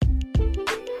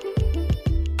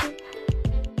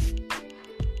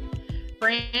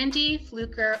Brandy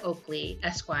Fluker Oakley,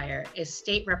 Esquire, is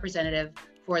state representative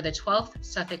for the 12th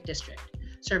Suffolk District,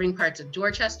 serving parts of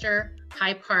Dorchester,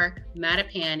 Hyde Park,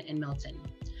 Mattapan, and Milton.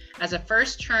 As a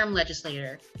first-term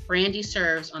legislator, Brandy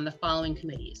serves on the following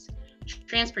committees: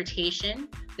 Transportation,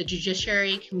 the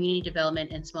Judiciary, Community Development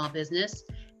and Small Business,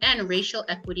 and Racial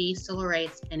Equity, Civil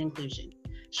Rights, and Inclusion.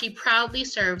 She proudly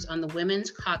serves on the Women's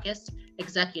Caucus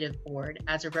Executive Board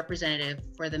as a representative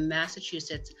for the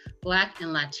Massachusetts Black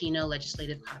and Latino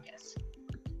Legislative Caucus.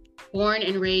 Born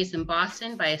and raised in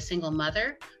Boston by a single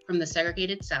mother from the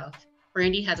segregated South,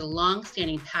 Brandy has a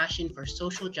long-standing passion for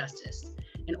social justice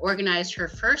and organized her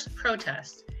first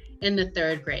protest in the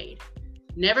 3rd grade.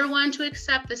 Never one to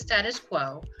accept the status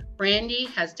quo, Brandy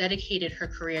has dedicated her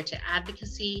career to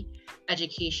advocacy,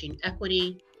 education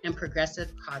equity, and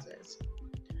progressive causes.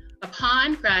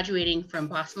 Upon graduating from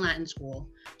Boston Latin School,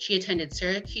 she attended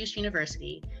Syracuse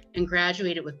University and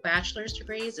graduated with bachelor's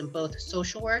degrees in both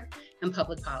social work and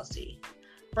public policy.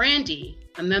 Brandy,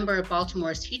 a member of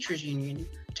Baltimore's Teachers Union,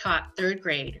 taught 3rd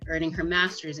grade, earning her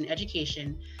master's in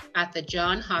education at the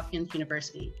Johns Hopkins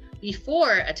University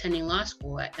before attending law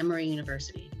school at Emory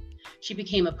University. She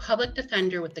became a public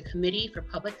defender with the Committee for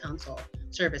Public Counsel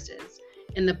Services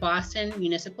in the Boston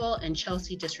Municipal and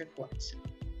Chelsea District Courts.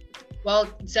 While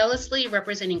zealously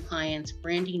representing clients,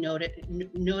 Brandy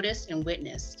noticed and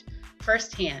witnessed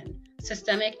firsthand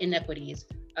systemic inequities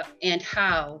and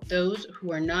how those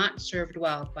who are not served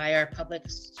well by our public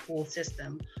school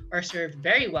system are served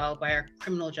very well by our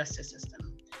criminal justice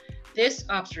system. This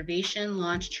observation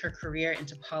launched her career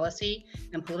into policy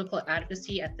and political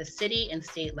advocacy at the city and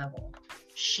state level.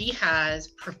 She has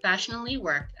professionally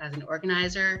worked as an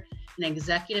organizer, an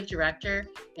executive director,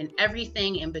 and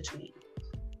everything in between.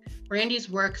 Brandy's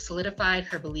work solidified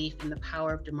her belief in the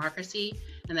power of democracy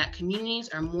and that communities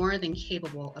are more than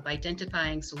capable of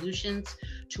identifying solutions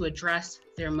to address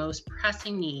their most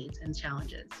pressing needs and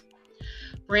challenges.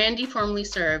 Brandy formerly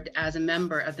served as a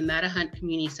member of the Mattahunt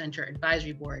Community Center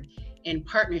Advisory Board in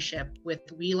partnership with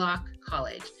Wheelock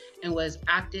College and was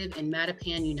active in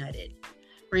Mattapan United.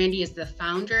 Brandy is the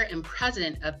founder and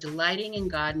president of Delighting in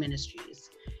God Ministries,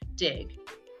 DIG,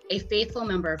 a faithful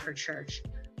member of her church,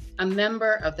 a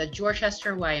member of the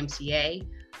Dorchester YMCA,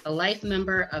 a life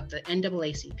member of the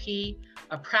NAACP,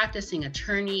 a practicing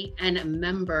attorney, and a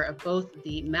member of both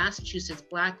the Massachusetts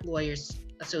Black Lawyers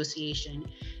Association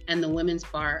and the Women's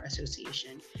Bar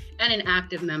Association, and an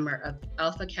active member of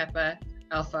Alpha Kappa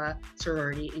Alpha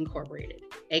Sorority Incorporated,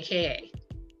 AKA,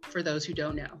 for those who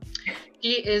don't know.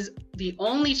 She is the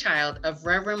only child of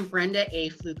Reverend Brenda A.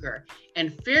 Fluker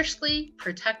and fiercely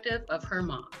protective of her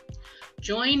mom.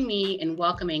 Join me in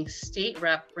welcoming State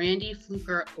Rep Brandy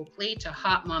Fluker Oakley to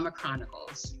Hot Mama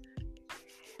Chronicles.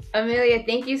 Amelia,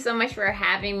 thank you so much for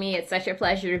having me. It's such a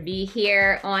pleasure to be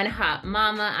here on Hot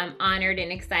Mama. I'm honored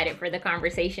and excited for the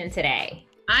conversation today.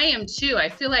 I am too. I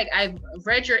feel like I've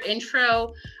read your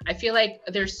intro. I feel like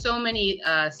there's so many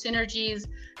synergies.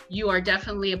 You are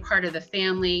definitely a part of the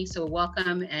family, so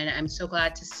welcome, and I'm so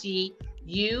glad to see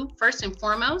you. First and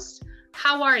foremost,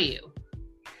 how are you?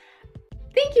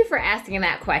 Thank you for asking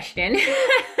that question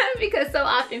because so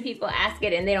often people ask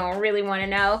it and they don't really want to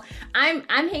know. I'm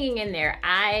hanging in there.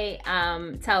 I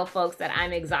tell folks that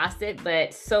I'm exhausted,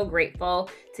 but so grateful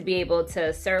to be able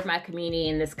to serve my community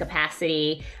in this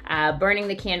capacity, burning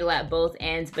the candle at both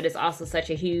ends, but it's also such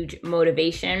a huge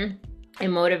motivation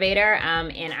and motivator.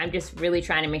 And I'm just really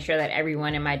trying to make sure that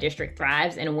everyone in my district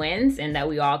thrives and wins and that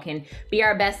we all can be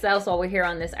our best selves while we're here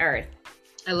on this earth.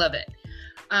 I love it.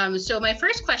 So my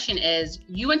first question is,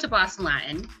 you went to Boston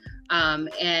Latin,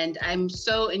 and I'm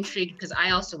so intrigued because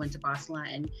I also went to Boston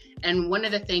Latin. And one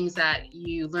of the things that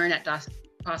you learn at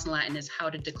Boston Latin is how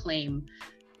to declaim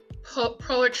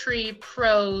poetry,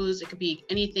 prose, it could be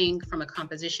anything from a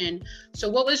composition. So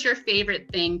what was your favorite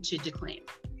thing to declaim?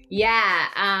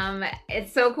 Yeah,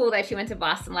 it's so cool that you went to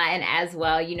Boston Latin as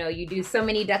well. You know, you do so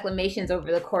many declamations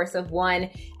over the course of one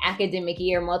academic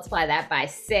year, multiply that by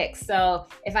 6. So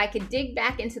if I could dig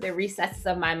back into the recesses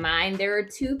of my mind, there are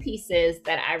 2 pieces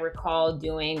that I recall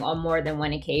doing on more than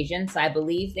one occasion. So I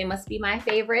believe they must be my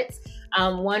favorites.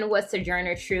 One was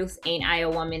Sojourner Truth's Ain't I a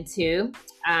Woman Too?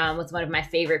 Was one of my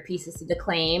favorite pieces to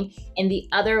declaim. And the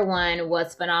other one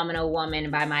was Phenomenal Woman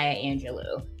by Maya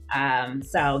Angelou.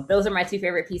 So those are my 2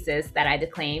 favorite pieces that I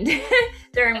declaimed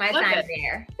during my time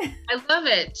there. I love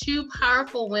it. 2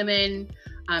 powerful women,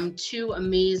 2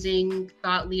 amazing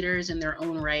thought leaders in their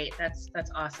own right.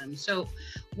 That's awesome. So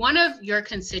one of your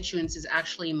constituents is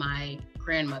actually my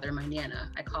grandmother, my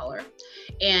Nana, I call her.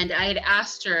 And I had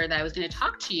asked her that I was going to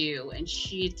talk to you. And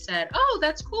she said, oh,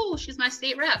 that's cool. She's my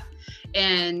state rep.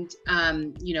 And,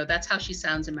 that's how she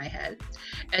sounds in my head.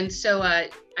 And so I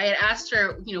had asked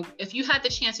her, if you had the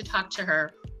chance to talk to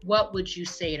her, what would you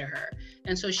say to her?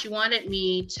 And so she wanted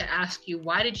me to ask you,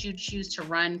 why did you choose to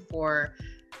run for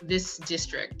this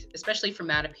district, especially for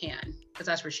Mattapan, because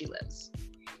that's where she lives?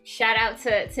 Shout out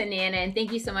to Nana, and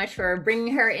thank you so much for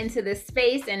bringing her into this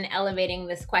space and elevating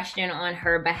this question on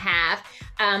her behalf.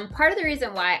 Part of the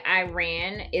reason why I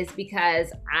ran is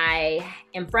because I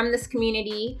am from this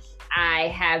community. I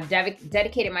have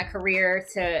dedicated my career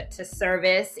to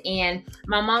service, and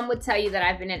my mom would tell you that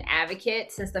I've been an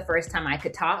advocate since the first time I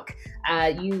could talk.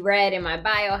 You read in my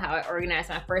bio how I organized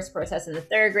my first protest in the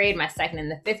 3rd grade, my 2nd in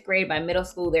the 5th grade. By middle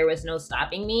school, there was no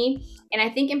stopping me. And I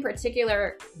think in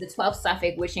particular, the 12th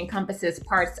Suffolk, which encompasses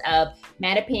parts of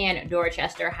Mattapan,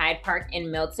 Dorchester, Hyde Park, and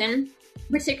Milton,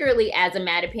 particularly as a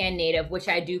Mattapan native, which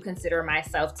I do consider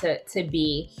myself to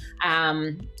be.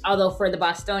 Although for the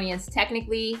Bostonians,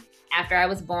 technically, after I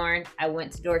was born, I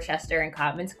went to Dorchester and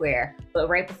Codman Square. But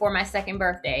right before my 2nd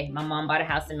birthday, my mom bought a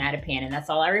house in Mattapan, and that's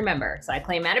all I remember. So I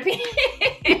claim Mattapan.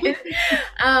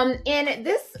 And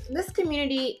this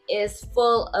community is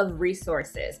full of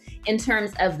resources in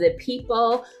terms of the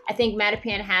people. I think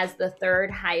Mattapan has the 3rd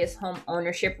highest home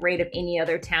ownership rate of any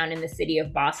other town in the city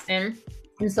of Boston.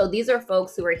 And so these are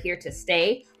folks who are here to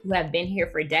stay, who have been here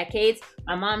for decades.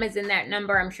 My mom is in that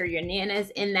number. I'm sure your Nana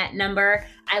is in that number.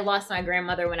 I lost my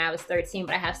grandmother when I was 13,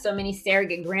 but I have so many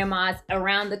surrogate grandmas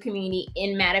around the community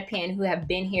in Mattapan who have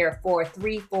been here for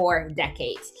 3-4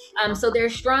 decades. So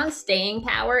there's strong staying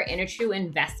power and a true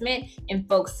investment in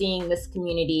folks seeing this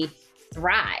community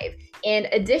thrive. And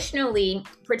additionally,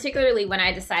 particularly when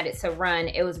I decided to run,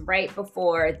 it was right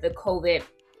before the COVID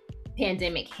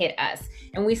pandemic hit us.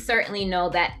 And we certainly know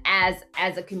that as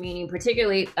a community,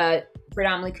 particularly a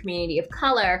predominantly community of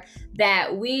color,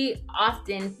 that we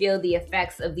often feel the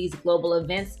effects of these global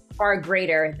events far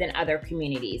greater than other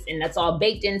communities. And that's all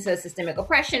baked into systemic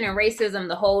oppression and racism,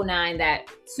 the whole 9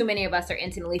 that too many of us are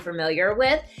intimately familiar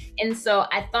with. And so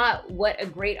I thought, what a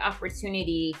great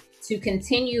opportunity to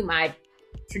continue my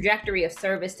trajectory of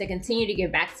service, to continue to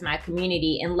give back to my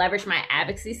community and leverage my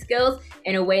advocacy skills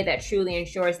in a way that truly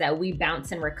ensures that we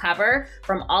bounce and recover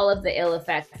from all of the ill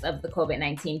effects of the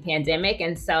COVID-19 pandemic.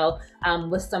 And so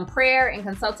with some prayer and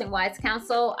consulting wise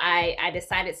counsel, I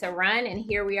decided to run, and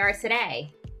here we are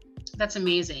today. That's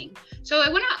amazing. So I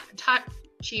want to talk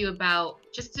to you about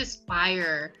just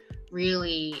Aspire.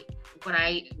 Really,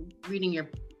 reading your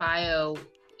bio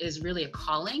is really a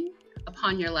calling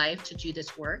upon your life to do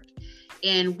this work.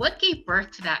 And what gave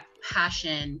birth to that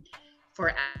passion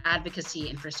for advocacy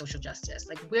and for social justice?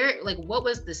 What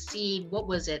was the seed? What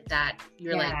was it that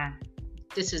you're like,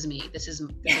 this is me, this is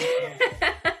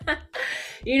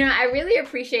I really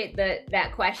appreciate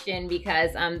that question,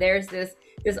 because there's this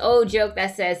old joke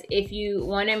that says, if you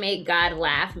want to make God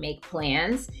laugh, make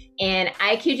plans. And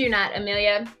I kid you not,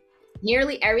 Amelia,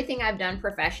 nearly everything I've done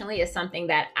professionally is something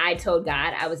that I told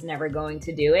God I was never going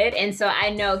to do it. And so I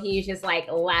know he's just like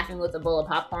laughing with a bowl of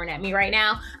popcorn at me right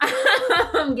now,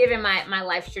 given my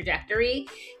life's trajectory.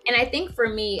 And I think for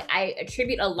me, I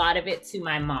attribute a lot of it to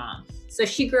my mom. So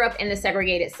she grew up in the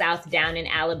segregated South down in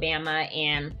Alabama.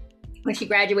 And when she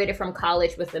graduated from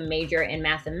college with a major in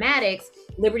mathematics,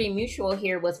 Liberty Mutual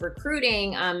here was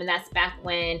recruiting. And that's back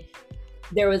when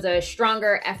there was a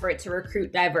stronger effort to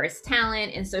recruit diverse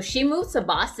talent. And so she moved to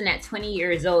Boston at 20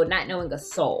 years old, not knowing a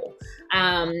soul.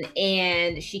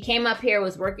 And she came up here,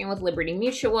 was working with Liberty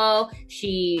Mutual.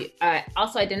 She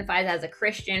also identifies as a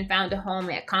Christian, found a home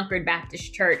at Concord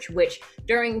Baptist Church, which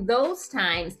during those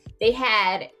times, they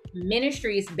had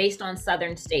ministries based on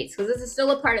Southern states, because this is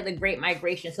still a part of the Great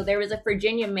Migration. So there was a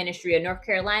Virginia ministry, a North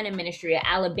Carolina ministry, an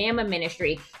Alabama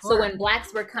ministry. So when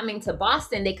Blacks were coming to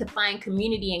Boston, they could find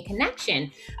community and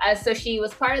connection. So she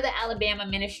was part of the Alabama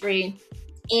ministry,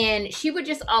 and she would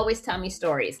just always tell me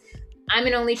stories. I'm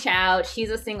an only child. She's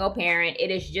a single parent.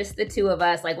 It is just the two of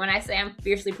us. Like, when I say I'm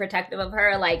fiercely protective of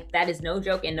her, like, that is no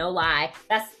joke and no lie.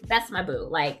 That's my boo.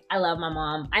 Like, I love my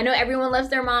mom. I know everyone loves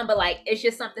their mom, but like, it's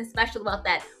just something special about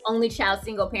that only child,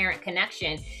 single parent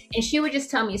connection. And she would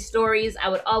just tell me stories. I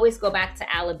would always go back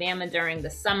to Alabama during the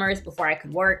summers before I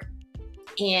could work.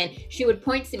 And she would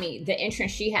point to me the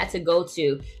entrance she had to go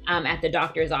to at the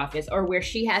doctor's office, or where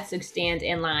she had to stand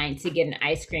in line to get an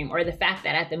ice cream, or the fact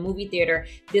that at the movie theater,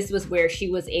 this was where she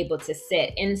was able to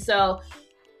sit. And so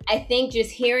I think just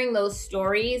hearing those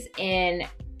stories, and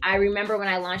I remember when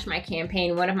I launched my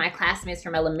campaign, one of my classmates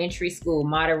from elementary school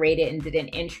moderated and did an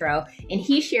intro, and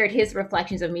he shared his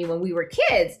reflections of me when we were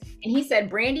kids. And he said,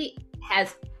 Brandy,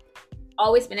 has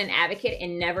always been an advocate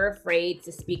and never afraid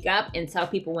to speak up and tell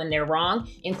people when they're wrong,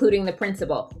 including the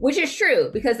principal, which is true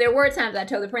because there were times I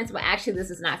told the principal, actually, this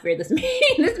is not fair. This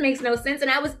makes no sense. And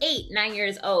I was 9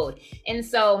 years old. And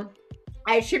so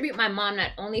I attribute my mom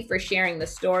not only for sharing the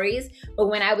stories, but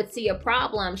when I would see a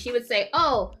problem, she would say,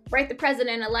 oh, write the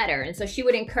president a letter. And so she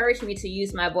would encourage me to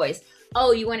use my voice.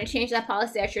 Oh, you want to change that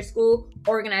policy at your school?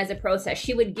 Organize a protest.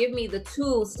 She would give me the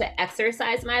tools to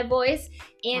exercise my voice.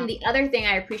 And the other thing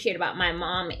I appreciate about my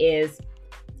mom is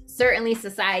certainly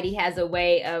society has a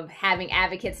way of having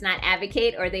advocates not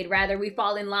advocate, or they'd rather we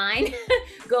fall in line,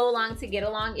 go along to get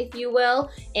along, if you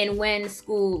will. And when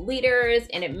school leaders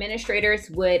and administrators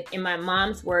would, in my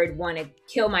mom's word, want to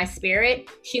kill my spirit,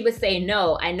 she would say,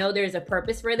 no, I know there's a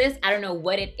purpose for this. I don't know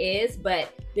what it is,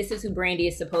 but this is who Brandy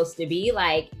is supposed to be.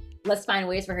 Like, let's find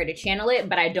ways for her to channel it,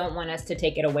 but I don't want us to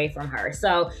take it away from her.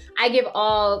 So I give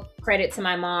all credit to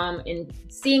my mom in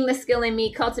seeing the skill in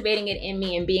me, cultivating it in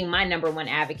me, and being my number one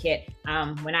advocate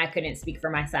when I couldn't speak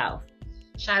for myself.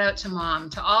 Shout out to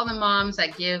mom, to all the moms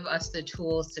that give us the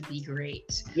tools to be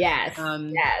great. Yes.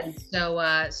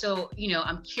 Yes. So, you know,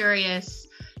 I'm curious,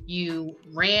 you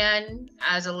ran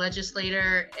as a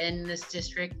legislator in this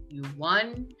district, you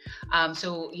won.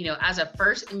 So, you know,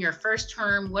 in your first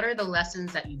term, what are the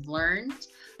lessons that you've learned?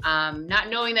 Not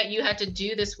knowing that you had to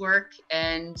do this work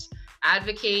and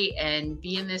advocate and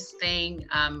be in this thing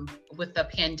with the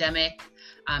pandemic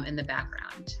in the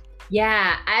background.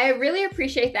 Yeah, I really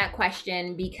appreciate that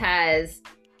question because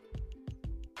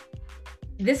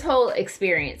this whole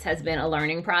experience has been a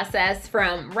learning process,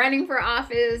 from running for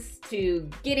office to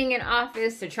getting in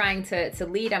office to trying to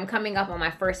lead. I'm coming up on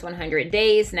my first 100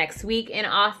 days next week in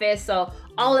office. So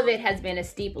all of it has been a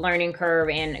steep learning curve,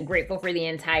 and grateful for the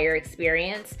entire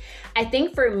experience. I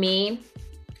think for me,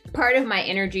 part of my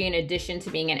energy, in addition to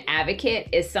being an advocate,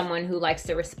 is someone who likes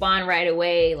to respond right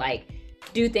away, like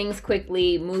do things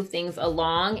quickly, move things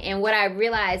along. And what I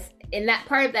realized, and that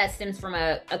part of that stems from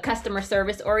a customer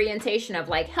service orientation of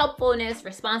like helpfulness,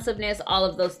 responsiveness, all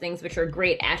of those things, which are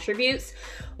great attributes.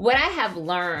 What I have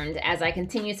learned as I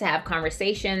continue to have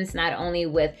conversations, not only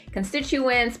with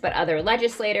constituents, but other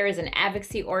legislators and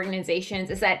advocacy organizations,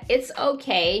 is that it's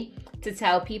okay to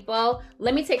tell people,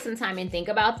 let me take some time and think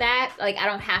about that. Like, I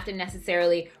don't have to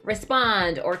necessarily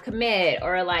respond or commit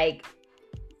or like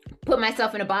put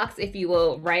myself in a box, if you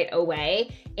will, right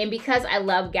away. And because I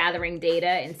love gathering data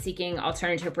and seeking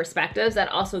alternative perspectives, that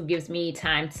also gives me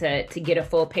time to get a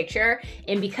full picture.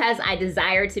 And because I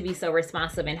desire to be so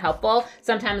responsive and helpful,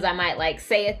 sometimes I might like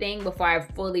say a thing before I've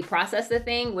fully processed the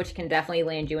thing, which can definitely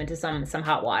land you into some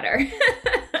hot water.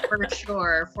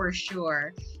 For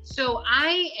sure. So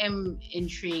I am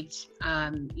intrigued,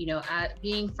 you know,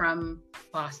 being from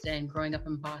Boston, growing up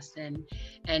in Boston,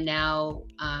 and now,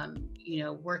 you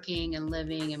know, working and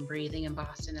living and breathing in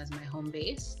Boston as my home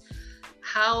base,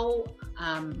 how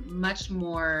much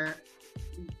more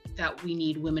that we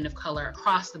need women of color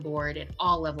across the board at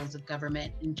all levels of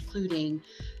government, including,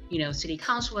 you know, city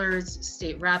councilors,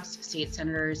 state reps, state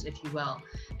senators, if you will.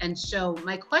 And so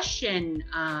my question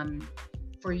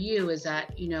for you is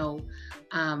that, you know,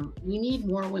 we need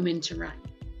more women to run.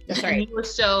 That's right. You were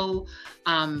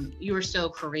so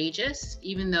courageous,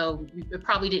 even though it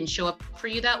probably didn't show up for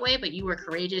you that way, but you were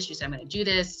courageous. You said, I'm going to do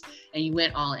this, and you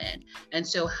went all in. And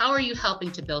so how are you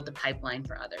helping to build the pipeline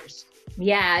for others?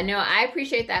 Yeah, no, I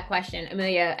appreciate that question.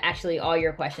 Amelia, actually, all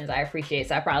your questions I appreciate.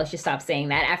 So I probably should stop saying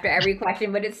that after every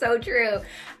question, but it's so true.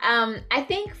 I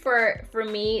think for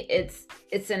me,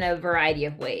 it's in a variety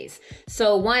of ways.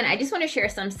 So one, I just want to share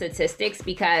some statistics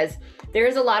because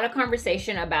there's a lot of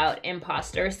conversation about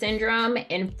imposter syndrome,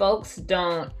 and folks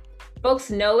know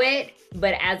it,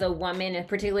 but as a woman, and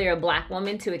particularly a Black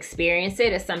woman, to experience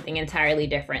it is something entirely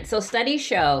different. So studies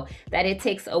show that it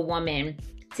takes a woman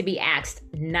to be asked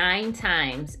 9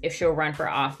 times if she'll run for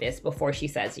office before she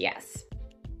says yes.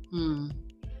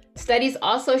 Studies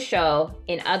also show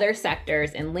in other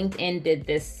sectors, and LinkedIn did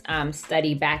this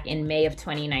study back in May of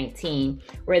 2019,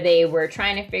 where they were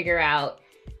trying to figure out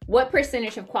what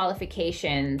percentage of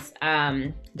qualifications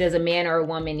does a man or a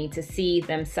woman need to see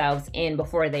themselves in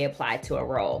before they apply to a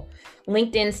role.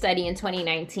 LinkedIn study in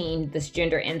 2019, this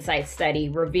Gender Insight study,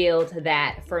 revealed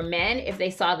that for men, if they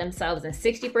saw themselves in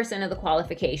 60% of the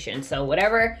qualifications, so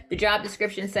whatever the job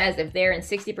description says, if they're in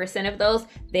 60% of those,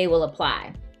 they will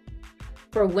apply.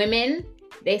 For women,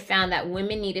 they found that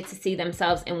women needed to see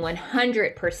themselves in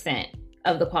 100%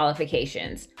 of the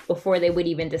qualifications before they would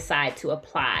even decide to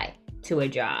apply to a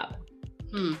job.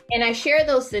 And I share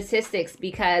those statistics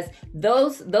because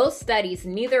those studies,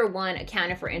 neither one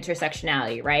accounted for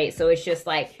intersectionality, right? So it's just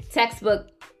like textbook,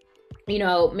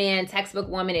 man, textbook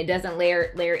woman. It doesn't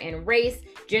layer in race,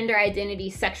 gender identity,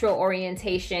 sexual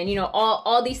orientation,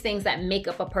 all these things that make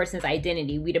up a person's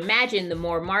identity. We'd imagine the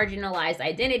more marginalized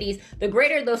identities, the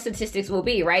greater those statistics will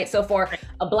be, right? So for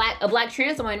a black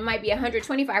trans woman, it might be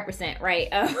 125%,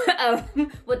 right, of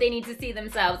what they need to see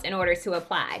themselves in order to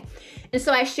apply. And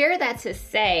so I share that to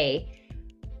say,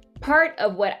 part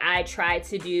of what I try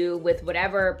to do with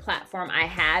whatever platform I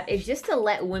have is just to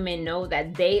let women know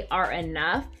that they are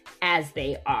enough as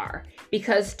they are.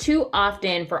 Because too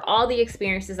often, for all the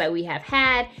experiences that we have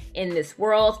had in this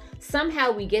world,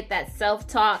 somehow we get that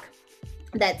self-talk,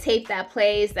 that tape that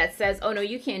plays that says, oh no,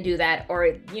 you can't do that, or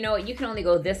you can only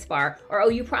go this far, or oh,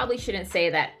 you probably shouldn't say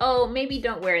that, oh, maybe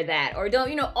don't wear that, or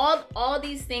don't, all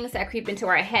these things that creep into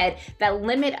our head that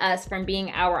limit us from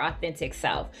being our authentic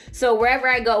self. So wherever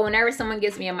I go, whenever someone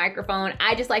gives me a microphone,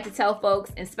 I just like to tell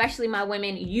folks, especially my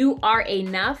women, you are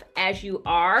enough as you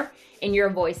are, and your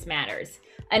voice matters.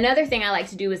 Another thing I like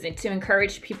to do is to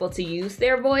encourage people to use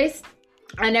their voice.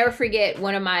 I never forget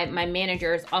one of my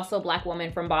managers, also a Black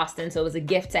woman from Boston, so it was a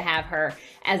gift to have her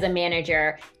as a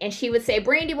manager. And she would say,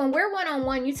 Brandy, when we're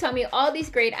one-on-one, you tell me all these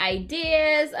great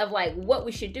ideas of like what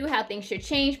we should do, how things should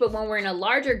change. But when we're in a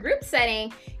larger group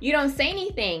setting, you don't say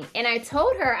anything. And I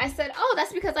told her, I said, oh,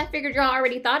 that's because I figured y'all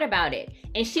already thought about it.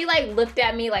 And she like looked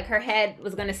at me like her head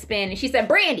was going to spin. And she said,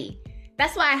 Brandy,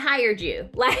 that's why I hired you.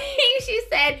 Like she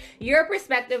said, your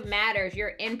perspective matters.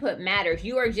 Your input matters.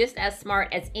 You are just as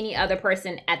smart as any other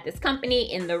person at this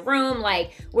company, in the room.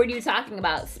 Like, what are you talking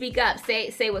about? Speak up,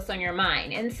 say what's on your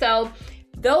mind. And so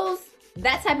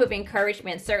that type of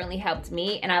encouragement certainly helped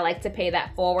me. And I like to pay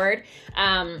that forward.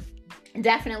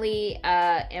 Definitely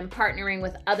am partnering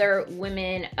with other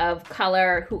women of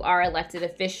color who are elected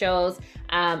officials.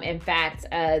 In fact,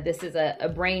 this is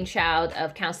a brainchild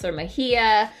of Councilor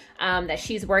Mejia that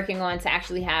she's working on to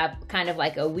actually have kind of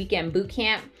like a weekend boot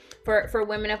camp for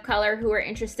women of color who are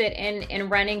interested in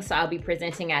running. So I'll be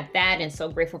presenting at that, and so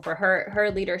grateful for her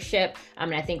leadership.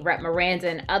 And I think Rep Miranda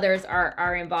and others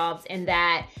are involved in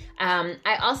that.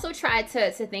 I also try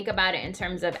to think about it in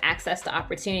terms of access to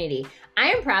opportunity. I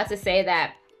am proud to say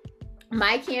that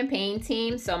my campaign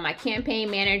team, so my campaign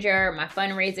manager, my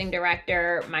fundraising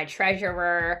director, my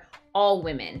treasurer, all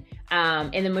women,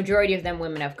 and the majority of them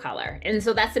women of color. And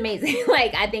so that's amazing.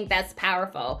 Like, I think that's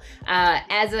powerful.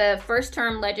 As a first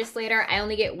term legislator, I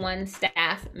only get one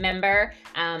staff member.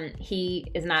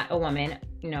 He is not a woman.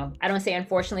 I don't say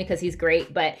unfortunately because he's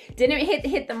great, but didn't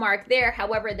hit the mark there.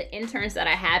 However, the interns that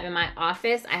I have in my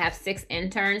office, I have 6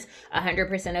 interns.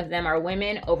 100% of them are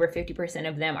women. Over 50%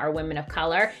 of them are women of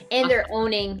color. And they're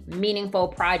owning meaningful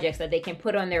projects that they can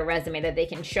put on their resume, that they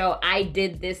can show, I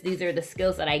did this. These are the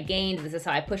skills that I gained. This is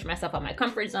how I push myself out my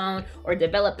comfort zone or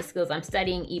develop the skills I'm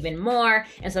studying even more.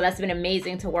 And so that's been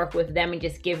amazing to work with them and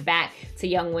just give back to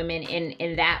young women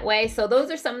in that way. So those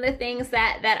are some of the things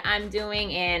that I'm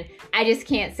doing. And I just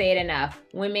can't say it enough.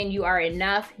 Women, you are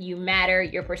enough. You matter.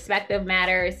 Your perspective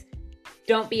matters.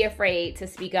 Don't be afraid to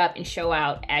speak up and show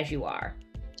out as you are.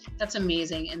 That's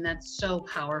amazing. And that's so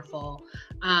powerful.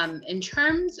 In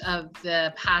terms of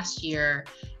the past year,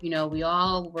 we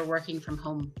all were working from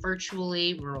home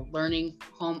virtually. We were learning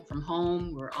from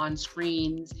home. We're on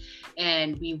screens,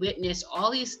 and we witnessed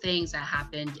all these things that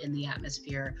happened in the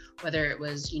atmosphere, whether it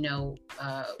was,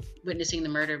 witnessing the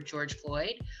murder of George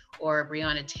Floyd, or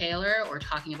Breonna Taylor, or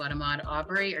talking about Ahmaud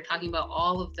Arbery, or talking about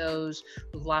all of those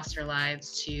who've lost their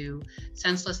lives to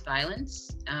senseless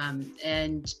violence,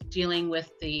 and dealing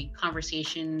with the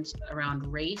conversations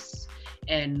around race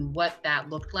and what that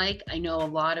looked like. I know a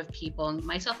lot of people,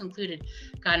 myself included,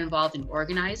 got involved in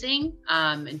organizing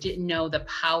and didn't know the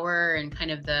power and kind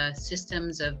of the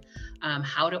systems of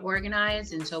how to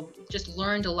organize. And so just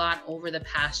learned a lot over the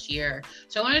past year.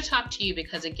 So I want to talk to you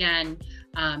because, again,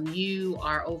 you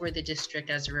are over the district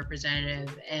as a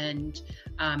representative, and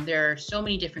there are so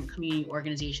many different community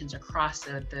organizations across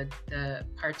the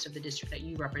parts of the district that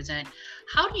you represent.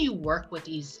 How do you work with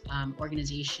these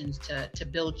organizations to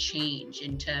build change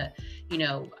and to,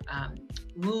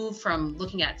 move from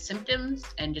looking at symptoms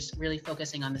and just really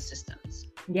focusing on the systems?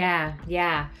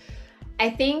 Yeah. I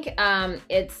think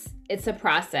it's a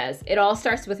process. It all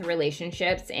starts with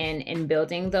relationships and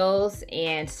building those,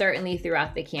 and certainly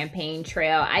throughout the campaign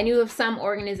trail. I knew of some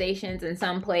organizations and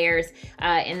some players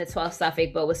in the 12th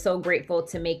Suffolk, but was so grateful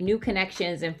to make new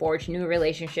connections and forge new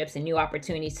relationships and new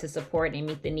opportunities to support and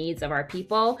meet the needs of our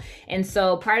people. And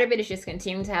so part of it is just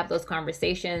continuing to have those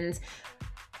conversations.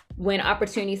 When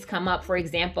opportunities come up, for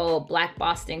example, Black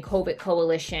Boston COVID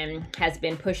Coalition has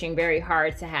been pushing very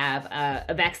hard to have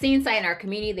a vaccine site in our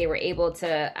community. They were able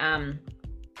to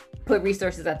put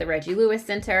resources at the Reggie Lewis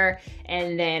Center,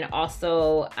 and then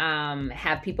also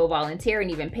have people volunteer and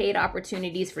even paid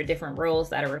opportunities for different roles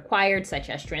that are required, such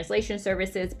as translation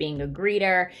services, being a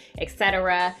greeter,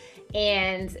 etc.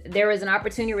 And there was an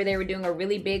opportunity where they were doing a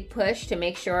really big push to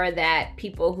make sure that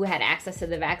people who had access to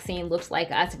the vaccine looked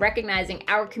like us, recognizing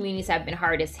our communities have been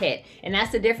hardest hit. And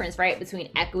that's the difference, right, between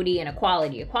equity and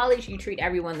equality. Equality, you treat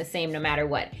everyone the same no matter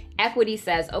what. Equity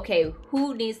says, okay,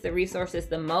 who needs the resources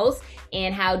the most,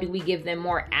 and how do we give them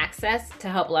more access to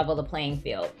help level the playing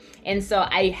field? And so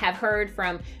I have heard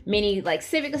from many like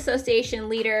civic association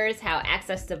leaders how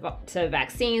access to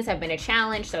vaccines have been a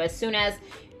challenge. So as soon as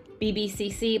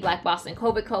BBCC, Black Boston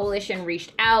COVID Coalition,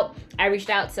 reached out, I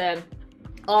reached out to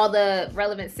all the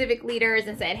relevant civic leaders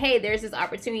and said, hey, there's this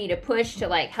opportunity to push to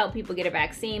like help people get a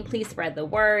vaccine. Please spread the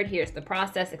word. Here's the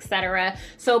process, etc.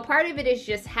 So part of it is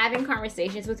just having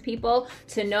conversations with people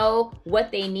to know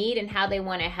what they need and how they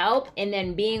want to help, and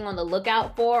then being on the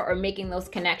lookout for or making those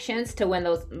connections to when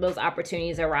those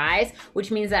opportunities arise,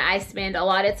 which means that I spend a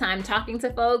lot of time talking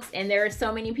to folks, and there are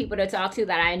so many people to talk to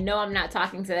that I know I'm not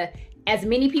talking to as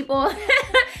many people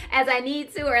as I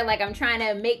need to, or like I'm trying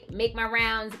to make my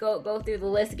rounds, go through the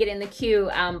list, get in the queue.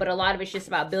 But a lot of it's just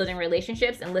about building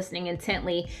relationships and listening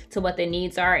intently to what the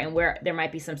needs are and where there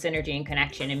might be some synergy and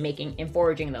connection, and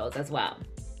forging those as well.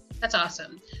 That's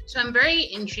awesome. So I'm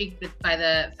very intrigued by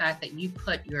the fact that you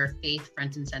put your faith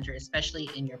front and center,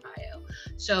 especially in your bio.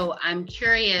 So I'm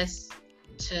curious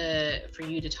for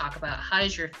you to talk about, how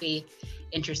does your faith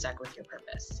intersect with your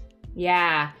purpose?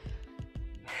 Yeah.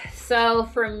 So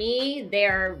for me,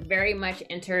 they're very much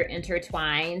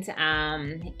intertwined.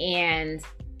 And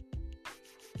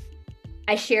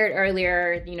I shared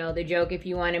earlier, the joke, if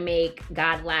you want to make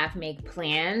God laugh, make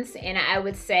plans. And I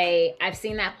would say I've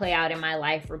seen that play out in my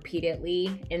life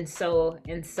repeatedly in so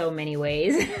many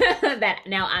ways that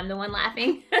now I'm the one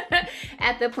laughing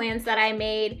at the plans that I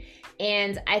made.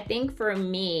 And I think for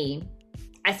me,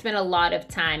 I spent a lot of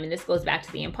time, and this goes back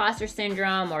to the imposter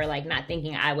syndrome or like not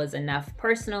thinking I was enough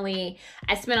personally.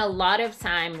 I spent a lot of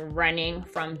time running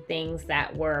from things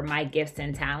that were my gifts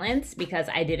and talents because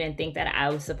I didn't think that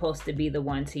I was supposed to be the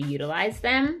one to utilize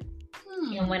them.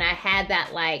 And when I had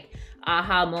that like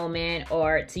aha moment,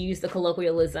 or to use the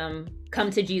colloquialism,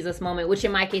 come to Jesus moment, which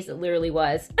in my case it literally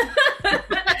was a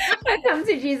come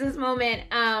to Jesus moment.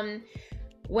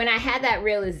 When I had that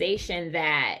realization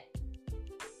that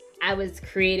I was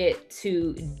created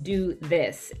to do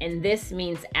this, and this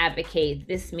means advocate,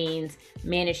 this means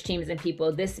manage teams and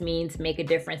people, this means make a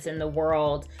difference in the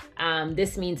world,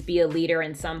 this means be a leader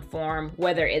in some form,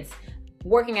 whether it's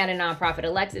working at a nonprofit,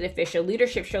 elected official.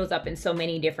 Leadership shows up in so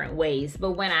many different ways.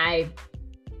 But when I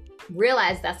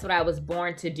realized that's what I was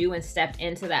born to do and stepped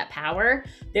into that power,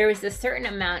 there was a certain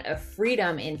amount of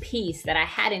freedom and peace that I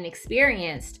hadn't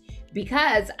experienced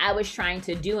because I was trying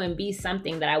to do and be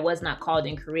something that I was not called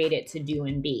and created to do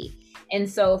and be. And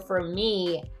so for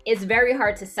me, it's very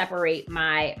hard to separate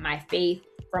my faith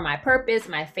from my purpose,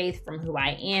 my faith from who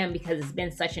I am, because it's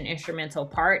been such an instrumental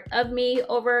part of me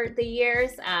over the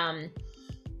years,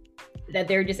 that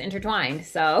they're just intertwined.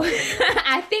 So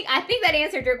I think that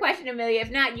answered your question, Amelia.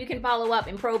 If not, you can follow up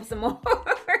and probe some more.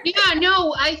 Yeah,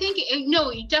 no, I think,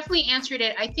 no, you definitely answered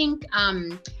it. I think,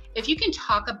 if you can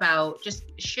talk about, just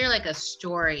share like a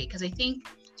story, because I think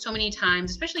so many times,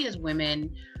 especially as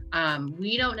women,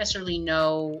 we don't necessarily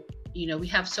know, we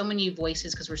have so many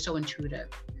voices because we're so intuitive.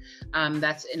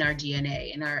 That's in our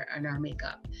DNA, in our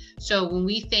makeup. So when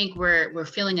we think we're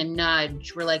feeling a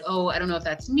nudge, we're like, oh, I don't know if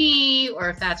that's me or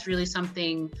if that's really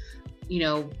something,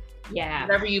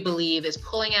 whatever you believe is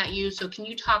pulling at you. So can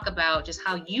you talk about just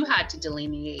how you had to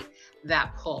delineate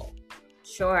that pull?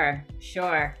 Sure.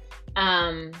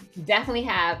 Definitely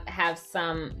have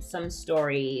some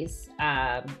stories,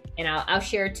 and I'll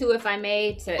share two if I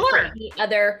may, for any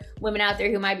other women out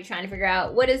there who might be trying to figure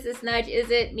out, what is this nudge?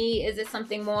 Is it me? Is it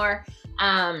something more?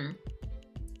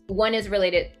 One is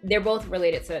related. They're both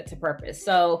related to purpose.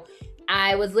 So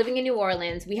I was living in New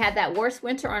Orleans. We had that worst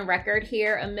winter on record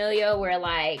here, Amelia, where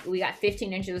like we got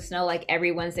 15 inches of snow like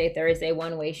every Wednesday, Thursday,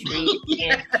 one-way street.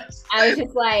 Yes. And I was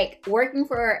just like working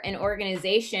for an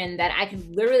organization that I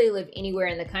could literally live anywhere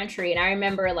in the country. And I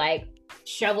remember like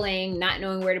shoveling, not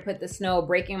knowing where to put the snow,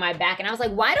 breaking my back. And I was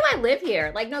like, why do I live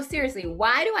here? Like, no, seriously,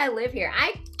 why do I live here?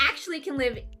 I actually can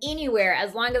live anywhere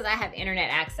as long as I have internet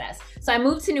access. So I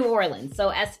moved to New Orleans. So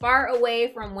as far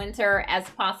away from winter as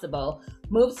possible.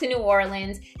 Moved to New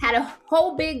Orleans, had a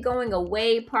whole big going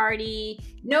away party,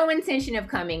 no intention of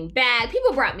coming back.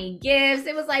 People brought me gifts.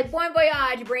 It was like, bon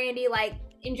voyage, Brandy. Like,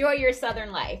 enjoy your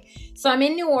Southern life. So I'm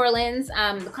in New Orleans.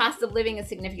 The cost of living is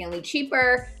significantly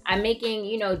cheaper. I'm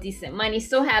making, decent money,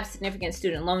 still have significant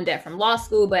student loan debt from law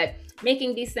school, but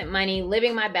making decent money,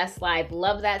 living my best life,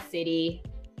 love that city,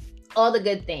 all the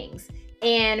good things.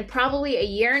 And probably a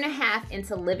year and a half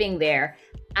into living there,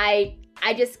 I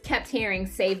just kept hearing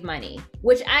save money,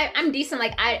 which I'm decent.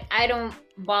 Like I don't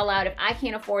ball out. If I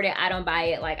can't afford it, I don't buy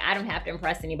it. Like I don't have to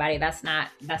impress anybody. That's not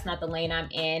the lane I'm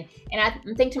in. And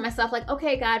I'm thinking to myself like,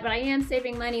 okay, God, but I am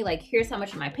saving money. Like here's how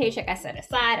much of my paycheck I set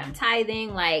aside. I'm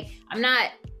tithing. Like I'm not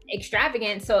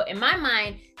extravagant. So in my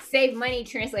mind, save money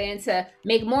translated into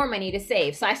make more money to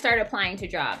save. So I started applying to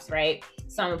jobs, right?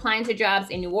 So I'm applying to jobs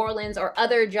in New Orleans or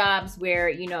other jobs where,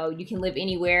 you can live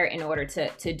anywhere in order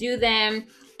to do them.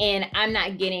 And I'm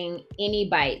not getting any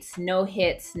bites, no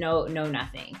hits, no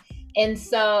nothing. And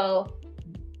so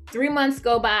 3 months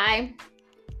go by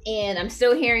and I'm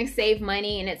still hearing save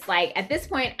money. And it's like, at this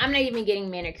point, I'm not even getting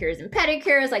manicures and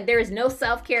pedicures. Like there is no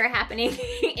self-care happening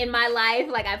in my life.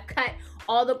 Like I've cut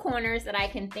all the corners that I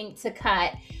can think to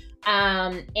cut.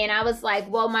 And I was like,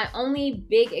 well, my only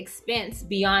big expense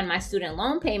beyond my student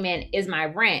loan payment is my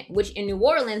rent, which in New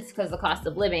Orleans, because of the cost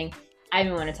of living, I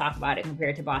even want to talk about it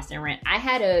compared to Boston rent. I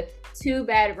had a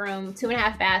 2-bedroom,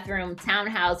 2.5 bathroom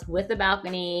townhouse with a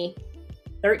balcony,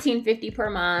 $13.50 per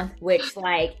month, which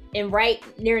like in right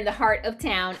near the heart of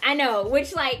town. I know,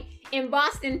 which like in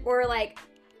Boston for like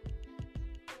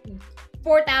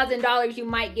 $4,000, you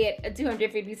might get a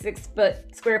 256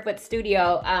 square foot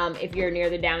studio if you're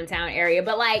near the downtown area.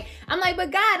 But like, I'm like,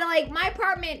 but God, like my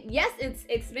apartment, yes, it's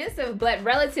expensive, but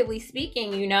relatively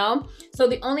speaking, So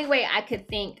the only way I could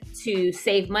think to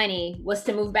save money was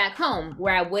to move back home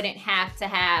where I wouldn't have to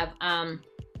have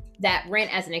that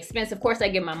rent as an expense. Of course, I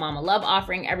give my mom a love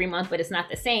offering every month, but it's not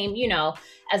the same,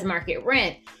 as market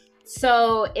rent.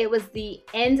 So it was the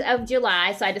end of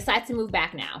July. So I decided to move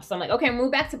back now. So I'm like, okay,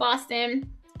 move back to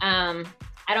Boston. I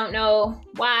don't know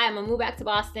why I'm gonna move back to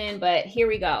Boston, but here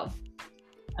we go.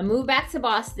 I moved back to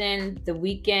Boston the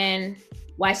weekend.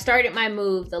 Well, I started my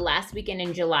move the last weekend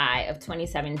in July of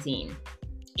 2017.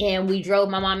 And we drove,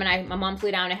 my mom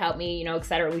flew down to help me, et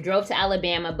cetera. We drove to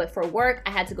Alabama, but for work, I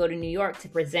had to go to New York to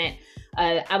present.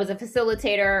 I was a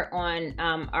facilitator on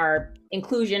our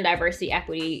inclusion, diversity,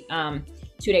 equity,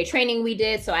 2-day training we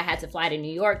did. So I had to fly to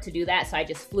New York to do that. So I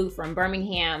just flew from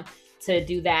Birmingham to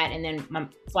do that. And then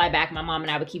fly back. My mom and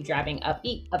I would keep driving up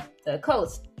the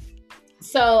coast.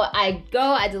 So I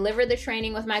deliver the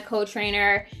training with my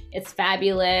co-trainer. It's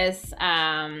fabulous.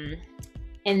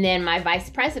 And then my vice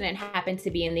president happened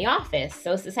to be in the office.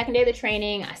 So it's the second day of the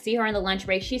training. I see her on the lunch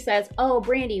break. She says, oh,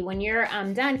 Brandy, when you're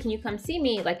done, can you come see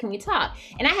me? Like, can we talk?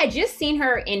 And I had just seen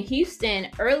her in Houston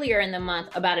earlier in the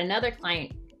month about another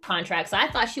client contract. So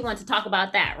I thought she wanted to talk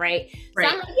about that, right? So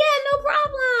I'm like, yeah, no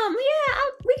problem. Yeah,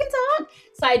 we can talk.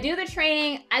 So I do the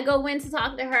training. I go in to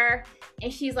talk to her.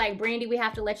 And she's like, Brandy, we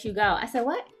have to let you go. I said,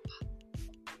 what?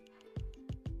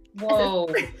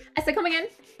 Whoa. I said, come again?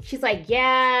 She's like,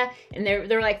 yeah. And there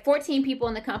were like 14 people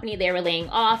in the company. They were laying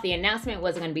off. The announcement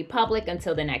wasn't going to be public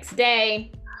until the next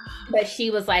day. But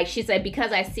she said,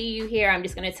 because I see you here, I'm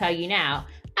just going to tell you now.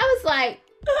 I was like,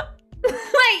 like,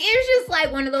 it was just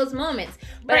like one of those moments.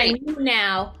 But I knew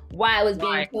now why I was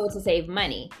being told to save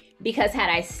money. Because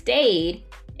had I stayed,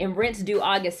 and rent's due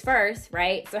August 1st,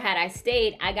 right? So had I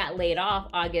stayed, I got laid off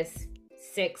August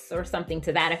 6th or something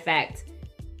to that effect.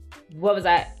 Where was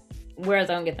I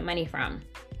going to get the money from?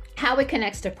 How it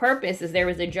connects to purpose is there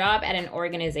was a job at an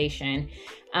organization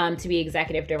to be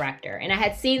executive director. And I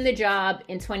had seen the job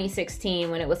in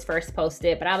 2016 when it was first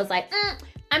posted, but I was like,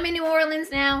 I'm in New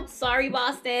Orleans now. Sorry,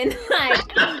 Boston. Like,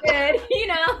 I'm good,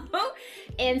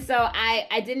 And so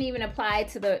I didn't even apply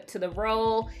to the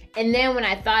role. And then when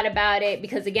I thought about it,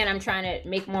 because again, I'm trying to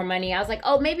make more money, I was like,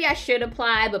 oh, maybe I should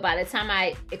apply. But by the time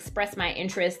I expressed my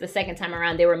interest the second time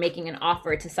around, they were making an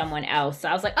offer to someone else. So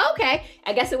I was like, okay,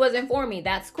 I guess it wasn't for me.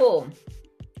 That's cool.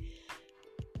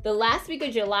 The last week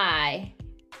of July,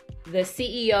 the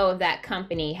CEO of that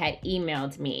company had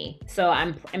emailed me. So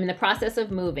I'm in the process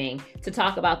of moving to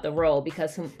talk about the role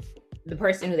because the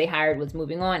person who they hired was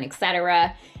moving on,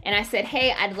 etc. And I said,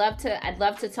 hey, I'd love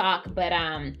to talk, but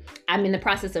I'm in the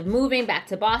process of moving back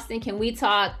to Boston. Can we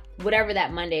talk whatever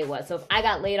that Monday was? So if I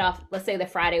got laid off, let's say the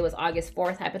Friday was August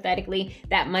 4th, hypothetically,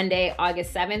 that Monday,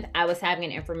 August 7th, I was having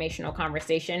an informational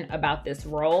conversation about this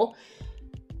role.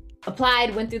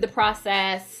 Applied, went through the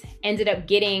process, ended up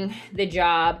getting the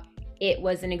job. It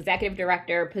was an executive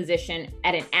director position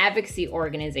at an advocacy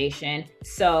organization.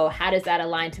 So how does that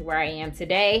align to where I am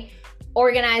today?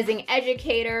 organizing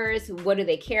educators, what do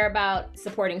they care about,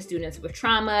 supporting students with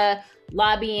trauma,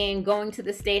 lobbying, going to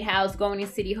the State House, going to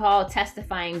City Hall,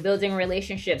 testifying, building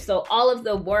relationships. So all of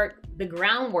the work, the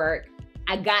groundwork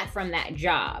I got from that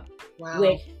job,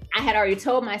 which I had already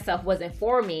told myself wasn't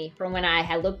for me from when I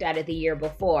had looked at it the year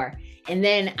before. And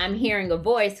then I'm hearing a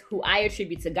voice who I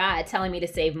attribute to God telling me to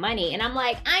save money. And I'm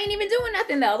like, I ain't even doing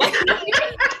nothing though. Like,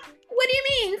 what do you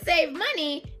mean save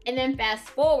money? And then fast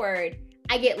forward,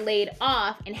 I get laid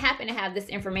off and happen to have this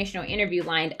informational interview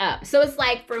lined up. So it's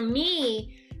like, for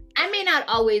me, I may not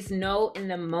always know in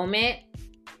the moment,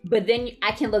 but then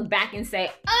I can look back and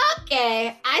say,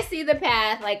 okay, I see the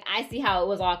path. Like, I see how it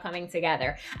was all coming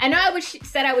together. I know I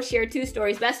said I would share 2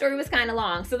 stories. That story was kind of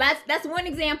long. So that's one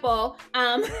example.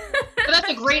 But that's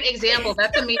a great example.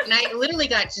 That's amazing. And I literally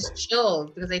got just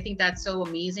chilled because I think that's so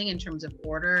amazing in terms of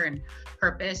order and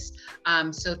purpose.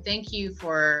 So thank you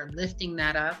for lifting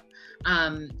that up.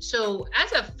 So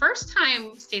as a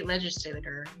first-time state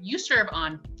legislator, you serve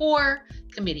on 4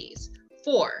 committees.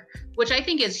 4, which I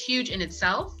think is huge in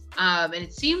itself. And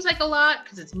it seems like a lot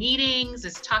because it's meetings,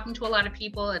 it's talking to a lot of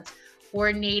people, it's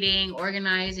coordinating,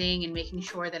 organizing, and making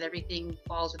sure that everything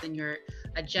falls within your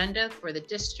agenda for the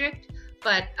district.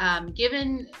 But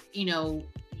given,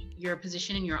 your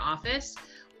position in your office,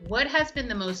 what has been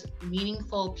the most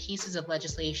meaningful pieces of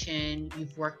legislation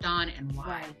you've worked on and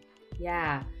why?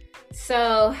 Yeah.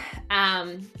 So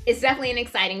it's definitely an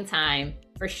exciting time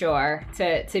for sure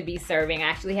to be serving. I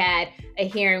actually had a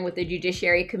hearing with the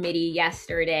Judiciary Committee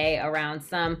yesterday around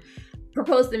some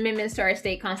proposed amendments to our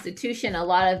state constitution. A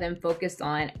lot of them focused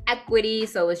on equity.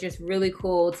 So it was just really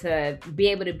cool to be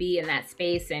able to be in that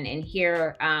space and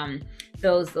hear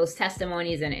those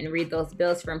testimonies and read those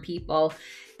bills from people.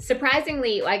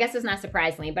 Surprisingly, well, I guess it's not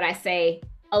surprisingly, but I say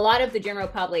a lot of the general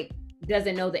public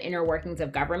doesn't know the inner workings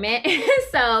of government.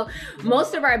 So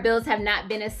most of our bills have not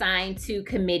been assigned to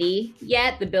committee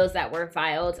yet, the bills that were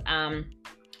filed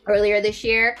earlier this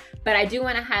year. But I do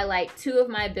want to highlight 2 of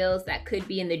my bills that could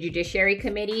be in the Judiciary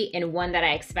Committee and one that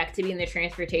I expect to be in the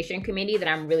Transportation Committee that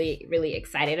I'm really, really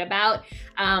excited about.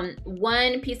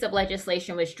 One piece of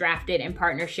legislation was drafted in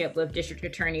partnership with District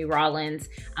Attorney Rollins,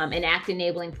 an act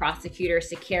enabling prosecutors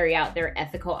to carry out their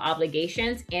ethical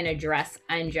obligations and address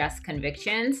unjust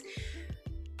convictions.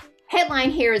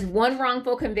 Headline here is 1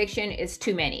 wrongful conviction is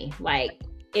too many.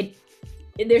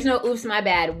 There's no oops, my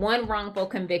bad. 1 wrongful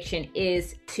conviction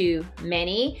is too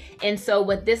many. And so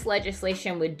what this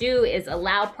legislation would do is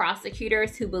allow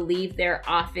prosecutors who believe their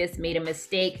office made a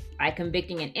mistake by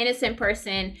convicting an innocent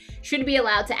person should be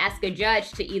allowed to ask a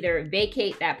judge to either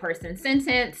vacate that person's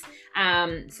sentence,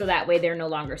 so that way they're no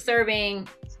longer serving,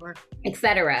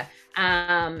 etc.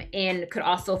 And could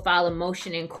also file a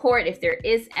motion in court if there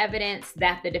is evidence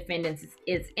that the defendant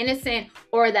is innocent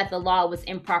or that the law was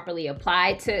improperly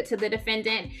applied to the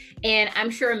defendant. And I'm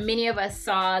sure many of us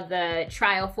saw the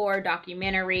Trial 4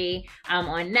 documentary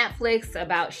on Netflix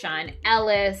about Sean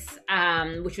Ellis,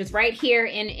 which was right here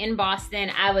in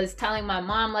Boston. I was telling my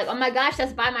mom, like, oh my gosh,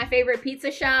 that's by my favorite pizza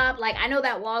shop. Like, I know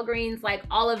that Walgreens, like,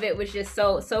 all of it was just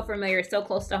so familiar, so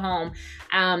close to home.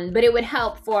 But it would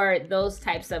help for those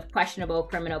types of questionable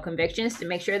criminal convictions to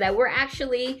make sure that we're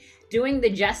actually doing the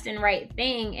just and right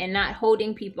thing and not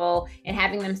holding people and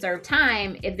having them serve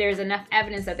time if there's enough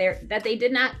evidence that they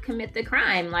did not commit the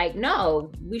crime. Like,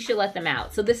 no, we should let them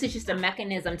out. So this is just a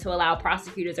mechanism to allow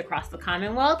prosecutors across the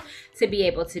Commonwealth to be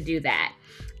able to do that.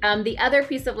 The other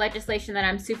piece of legislation that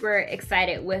I'm super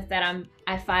excited with that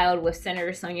I filed with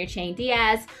Senator Sonia Chang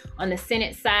Diaz on the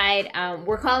Senate side,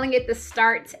 we're calling it the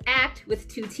START Act with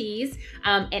 2 T's,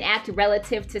 an act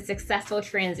relative to successful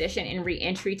transition and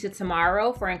reentry to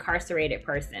tomorrow for incarcerated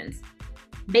persons.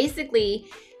 Basically,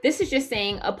 this is just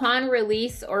saying upon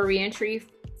release or reentry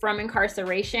from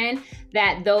incarceration,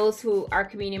 that those who are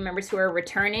community members who are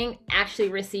returning actually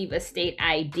receive a state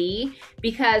ID,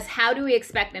 because how do we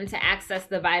expect them to access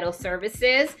the vital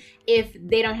services if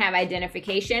they don't have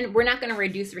identification? We're not going to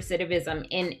reduce recidivism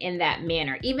in that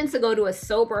manner. Even to go to a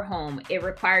sober home, it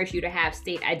requires you to have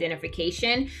state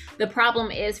identification. The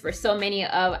problem is for so many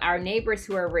of our neighbors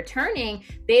who are returning,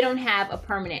 they don't have a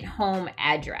permanent home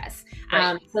address.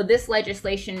 Right. So this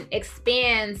legislation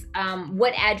expands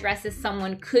what addresses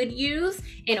someone could use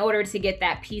in order to get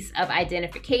that piece of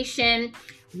identification.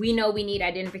 We know we need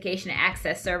identification to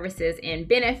access services and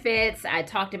benefits. I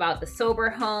talked about the sober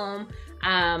home.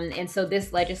 And so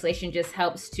this legislation just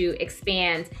helps to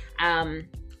expand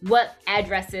what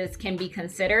addresses can be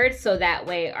considered, so that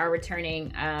way our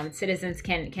returning citizens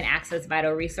can access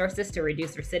vital resources to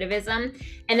reduce recidivism.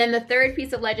 And then the third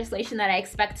piece of legislation that I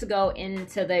expect to go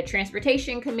into the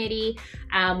Transportation Committee,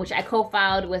 which I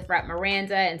co-filed with Rep.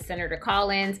 Miranda and Senator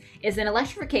Collins, is an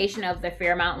electrification of the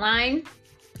Fairmount line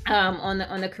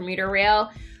on the commuter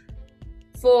rail.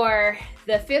 For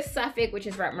the 5th Suffolk, which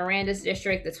is Rep. Miranda's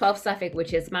district, the 12th Suffolk,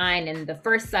 which is mine, and the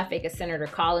 1st Suffolk is Senator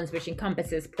Collins, which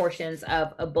encompasses portions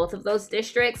of both of those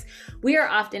districts, we are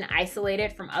often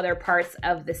isolated from other parts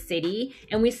of the city.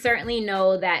 And we certainly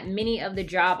know that many of the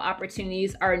job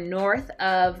opportunities are north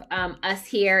of us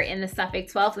here in the Suffolk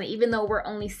 12th. And even though we're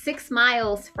only 6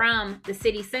 miles from the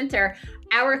city center,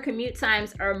 our commute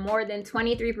times are more than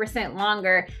 23%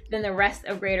 longer than the rest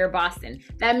of Greater Boston.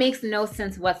 That makes no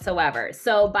sense whatsoever.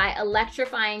 So by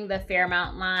electrifying the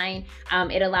Fairmount line,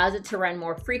 it allows it to run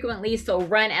more frequently, so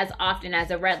run as often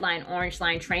as a Red Line, Orange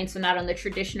Line train, so not on the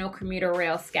traditional commuter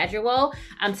rail schedule,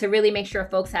 to really make sure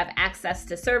folks have access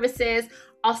to services.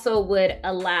 Also would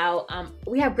allow,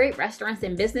 we have great restaurants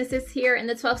and businesses here in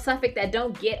the 12th Suffolk that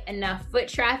don't get enough foot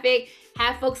traffic.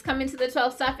 Have folks come into the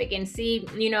 12th Suffolk and see,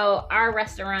 our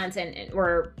restaurants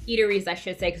or eateries, I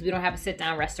should say, because we don't have a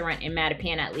sit-down restaurant in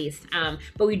Mattapan at least.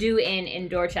 But we do in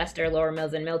Dorchester, Lower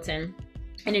Mills, and Milton,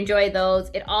 and enjoy those.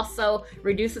 It also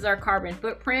reduces our carbon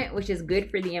footprint, which is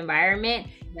good for the environment,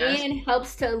 and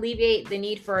helps to alleviate the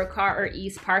need for a car or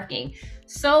ease parking.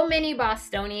 So many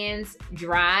Bostonians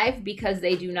drive because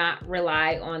they do not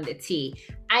rely on the T.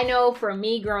 I know for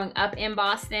me, growing up in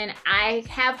Boston, I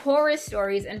have horror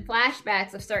stories and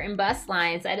flashbacks of certain bus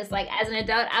lines. I just as an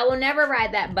adult, I will never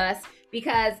ride that bus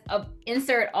because of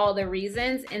insert all the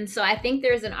reasons. And so I think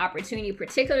there's an opportunity,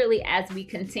 particularly as we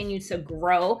continue to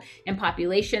grow in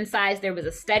population size. There was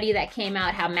a study that came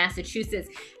out how Massachusetts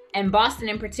and Boston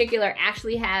in particular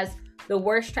actually has the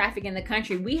worst traffic in the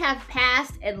country. We have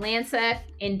passed Atlanta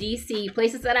and DC,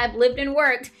 places that I've lived and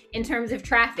worked, in terms of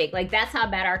traffic. That's how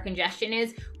bad our congestion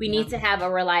is. We need to have a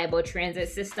reliable transit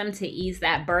system to ease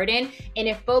that burden. And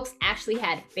if folks actually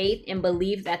had faith and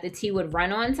believed that the T would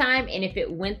run on time, and if it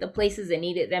went the places it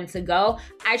needed them to go,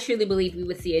 I truly believe we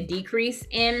would see a decrease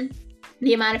in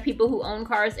the amount of people who own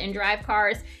cars and drive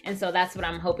cars. And so that's what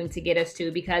I'm hoping to get us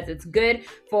to, because it's good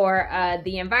for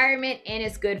the environment and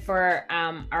it's good for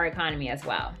our economy as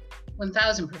well.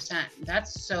 1000%.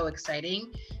 That's so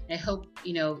exciting. I hope,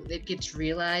 it gets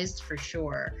realized for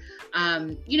sure.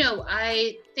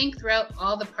 I think throughout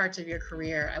all the parts of your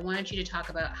career, I wanted you to talk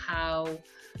about how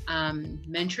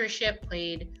mentorship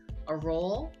played a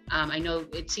role. I know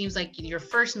it seems like your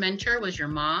first mentor was your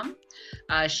mom.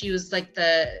 She was like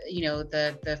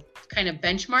the kind of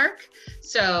benchmark.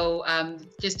 So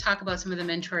just talk about some of the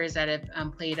mentors that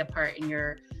have played a part in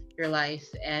your life,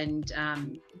 and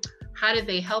how did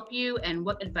they help you, and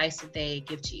what advice did they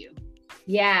give to you?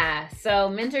 Yeah, so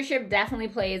mentorship definitely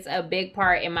plays a big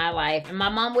part in my life. And my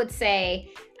mom would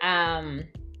say,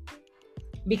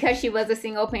 because she was a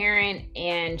single parent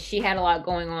and she had a lot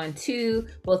going on too,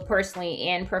 both personally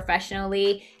and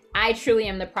professionally, I truly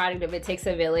am the product of it takes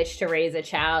a village to raise a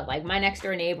child. My next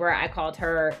door neighbor, I called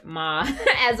her Ma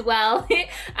as well.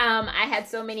 I had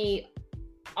so many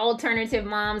alternative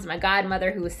moms, my godmother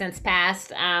who has since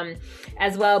passed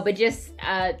as well, but just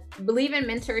believe in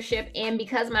mentorship. And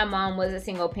because my mom was a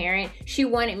single parent, she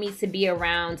wanted me to be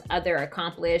around other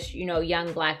accomplished,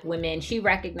 young Black women. She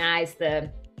recognized the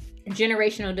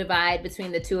generational divide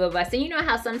between the two of us. And you know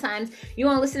how sometimes you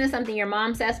want to listen to something your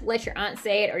mom says, but let your aunt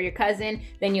say it or your cousin,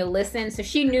 then you'll listen. So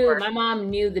she knew, my mom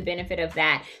knew the benefit of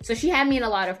that. So she had me in a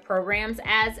lot of programs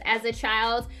as a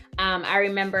child. I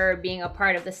remember being a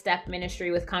part of the STEP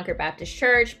ministry with Concord Baptist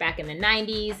Church back in the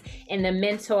 90s. And the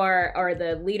mentor or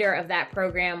the leader of that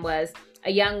program was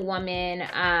a young woman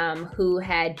who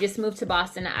had just moved to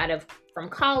Boston from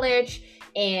college.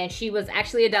 And she was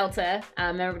actually a Delta,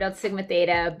 member of Delta Sigma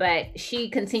Theta, but she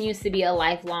continues to be a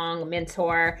lifelong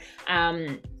mentor.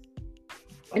 In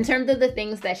terms of the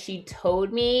things that she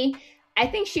told me, I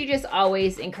think she just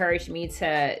always encouraged me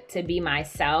to be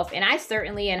myself. And I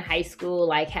certainly in high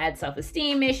school had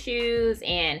self-esteem issues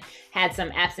and had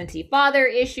some absentee father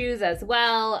issues as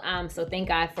well. So thank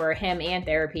God for him and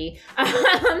therapy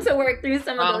to work through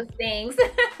some of those things.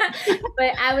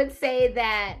 But I would say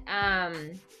that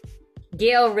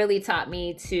Gail really taught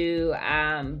me to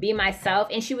be myself,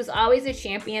 and she was always a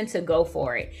champion to go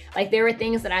for it. There were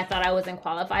things that I thought I wasn't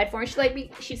qualified for, and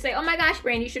she'd say, "Oh my gosh,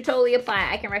 Brandy, you should totally apply.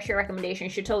 I can write your recommendation. You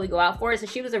should totally go out for it." So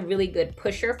she was a really good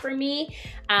pusher for me,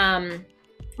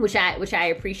 which I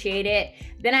appreciated.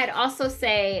 Then I'd also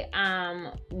say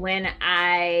when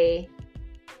I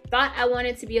thought I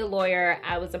wanted to be a lawyer,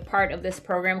 I was a part of this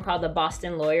program called the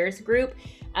Boston Lawyers Group,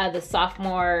 the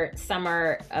sophomore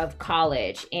summer of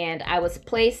college. And I was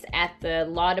placed at the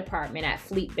law department at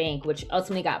Fleet Bank, which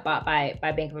ultimately got bought by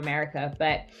Bank of America,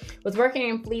 but was working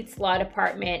in Fleet's law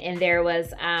department. And there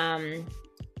was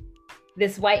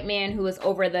this white man who was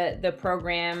over the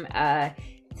program.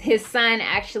 His son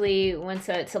actually went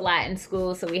to Latin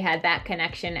school, so we had that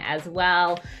connection as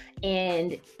well.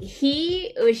 And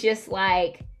he was just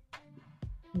like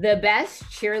the best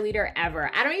cheerleader ever.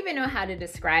 I don't even know how to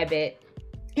describe it.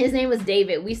 His name was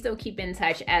David. We still keep in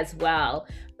touch as well.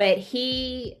 But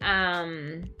we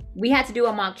had to do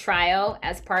a mock trial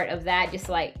as part of that, just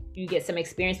like you get some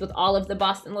experience with all of the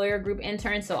Boston Lawyer Group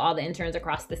interns, so all the interns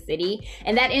across the city.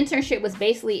 And that internship was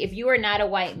basically, if you are not a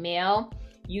white male,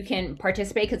 you can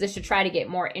participate, because it's to try to get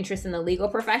more interest in the legal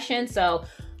profession. So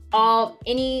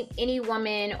any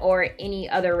woman or any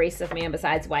other race of man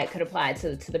besides white could apply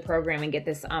to the program and get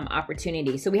this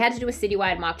opportunity. So we had to do a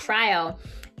citywide mock trial,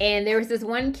 and there was this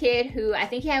one kid who I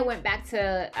think he had went back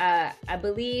to I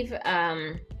believe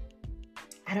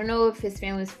I don't know if his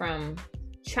family was from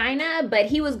China, but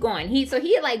he was going. He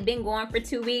had like been going for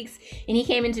 2 weeks, and he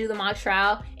came in to do the mock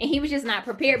trial, and he was just not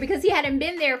prepared because he hadn't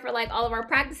been there for like all of our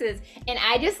practices. And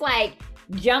I just like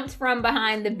jumped from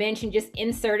behind the bench and just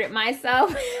inserted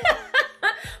myself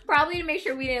probably to make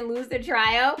sure we didn't lose the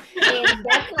trial. And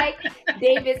that's like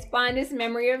David's fondest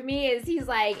memory of me, is he's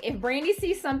like, if Brandy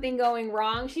sees something going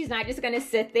wrong, she's not just gonna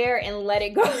sit there and let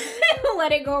it go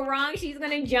let it go wrong. She's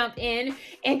gonna jump in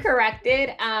and correct it.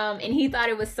 And he thought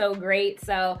it was so great.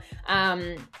 So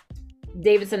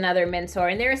David's another mentor,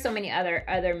 and there are so many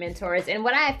other mentors. And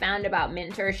what I found about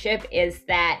mentorship is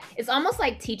that it's almost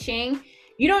like teaching.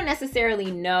 You don't necessarily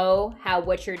know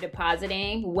what you're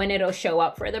depositing, when it'll show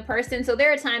up for the person. So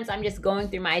there are times I'm just going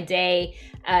through my day,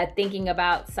 thinking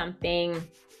about something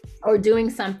or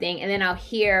doing something, and then I'll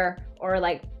hear, or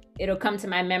like it'll come to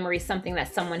my memory, something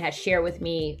that someone has shared with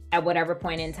me at whatever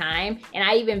point in time. And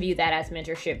I even view that as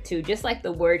mentorship too, just like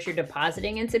the words you're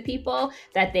depositing into people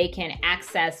that they can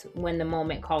access when the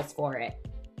moment calls for it.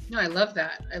 No, I love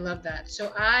that. I love that.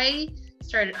 So I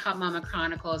started Hot Mama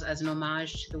Chronicles as an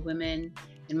homage to the women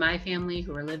in my family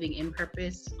who are living in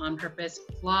purpose, on purpose,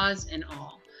 flaws and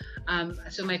all.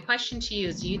 So my question to you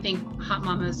is, do you think hot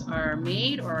mamas are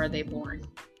made or are they born?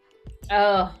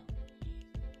 Oh,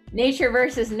 nature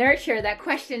versus nurture. That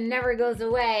question never goes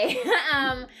away.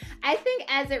 I think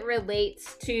as it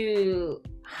relates to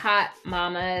hot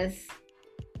mamas,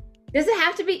 does it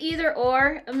have to be either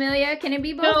or, Amelia? Can it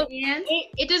be both? No, and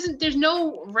it doesn't. There's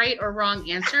no right or wrong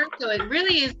answer. So it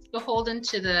really is beholden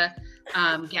to the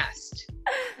guest.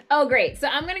 Oh, great. So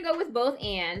I'm going to go with both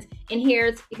and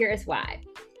here's why.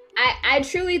 I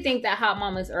truly think that hot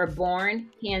mamas are born,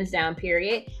 hands down,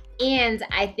 period. And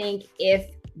I think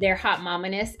if their hot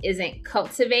mamaness isn't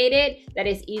cultivated, that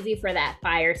it's easy for that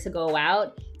fire to go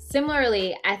out.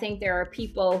 Similarly, I think there are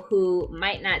people who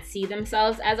might not see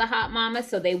themselves as a hot mama,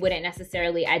 so they wouldn't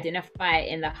necessarily identify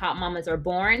in the hot mamas are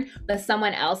born, but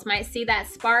someone else might see that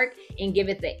spark and give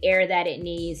it the air that it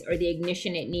needs or the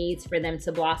ignition it needs for them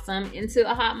to blossom into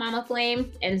a hot mama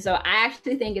flame. And so I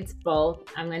actually think it's both.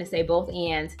 I'm going to say both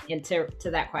and into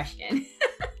that question.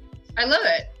 I love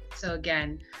it. So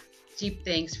again, deep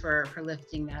thanks for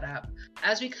lifting that up.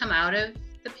 As we come out of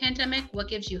the pandemic, what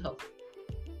gives you hope?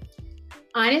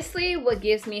 Honestly, what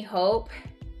gives me hope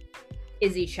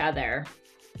is each other.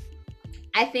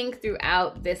 I think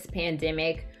throughout this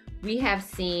pandemic, we have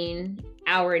seen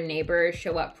our neighbors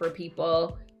show up for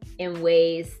people in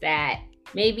ways that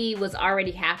maybe was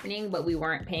already happening, but we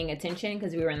weren't paying attention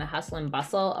because we were in the hustle and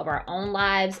bustle of our own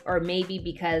lives, or maybe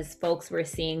because folks were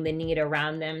seeing the need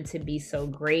around them to be so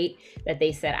great that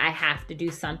they said, I have to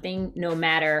do something, no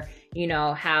matter,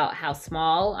 how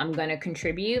small, I'm going to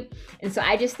contribute. And so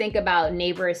I just think about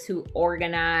neighbors who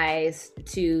organized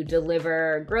to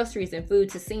deliver groceries and food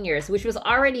to seniors, which was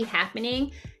already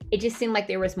happening. It just seemed like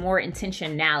there was more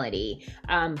intentionality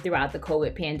throughout the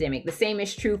COVID pandemic. The same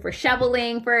is true for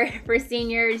shoveling for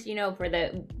seniors,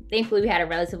 thankfully we had a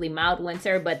relatively mild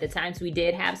winter, but the times we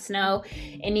did have snow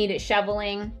and needed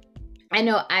shoveling. I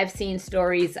know I've seen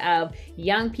stories of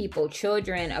young people,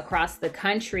 children across the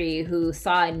country who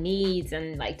saw needs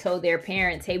and told their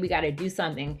parents, hey, we got to do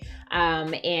something,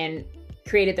 and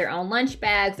created their own lunch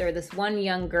bags. Or this one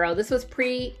young girl, this was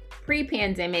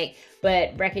pre-pandemic,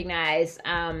 but recognized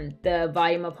the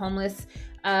volume of homeless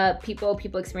people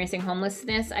experiencing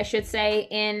homelessness, I should say,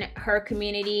 in her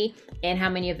community, and how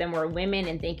many of them were women,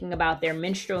 and thinking about their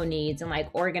menstrual needs and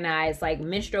organize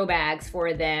menstrual bags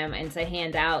for them and to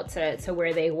hand out to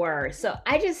where they were. So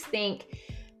I just think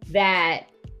that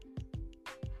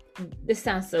this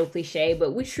sounds so cliche,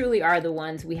 but we truly are the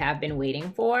ones we have been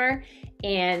waiting for.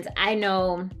 And I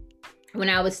know when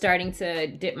I was starting to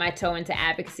dip my toe into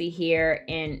advocacy here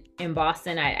in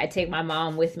Boston, I take my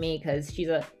mom with me because she's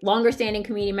a longer standing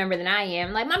community member than I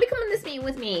am. Like, Mommy, come on this meeting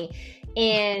with me.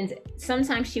 And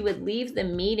sometimes she would leave the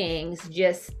meetings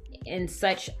just in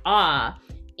such awe.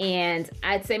 And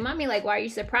I'd say, Mommy, like, why are you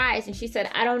surprised? And she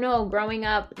said, I don't know. Growing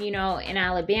up, in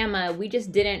Alabama, we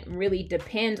just didn't really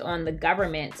depend on the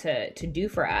government to do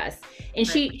for us. And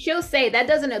she'll say that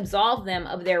doesn't absolve them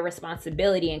of their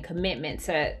responsibility and commitment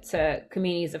to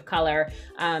communities of color,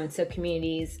 to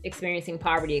communities experiencing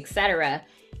poverty, etc.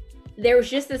 There was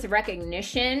just this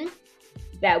recognition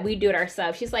that we do it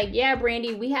ourselves. She's like, yeah,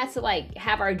 Brandy, we had to like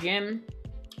have our gym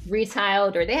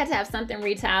retiled, or they had to have something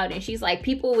retiled. And she's like,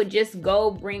 people would just go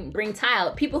bring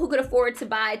tile. People who could afford to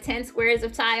buy 10 squares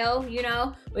of tile,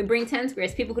 would bring 10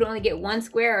 squares. People could only get 1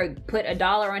 square or put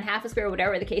 $1 on half a square,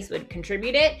 whatever the case, would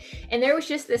contribute it. And there was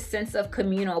just this sense of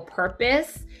communal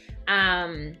purpose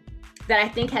that I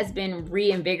think has been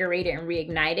reinvigorated and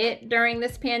reignited during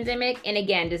this pandemic. And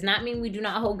again, does not mean we do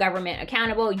not hold government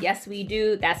accountable. Yes, we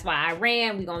do. That's why I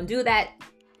ran. We're going to do that.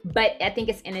 But I think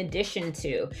it's in addition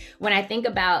to, when I think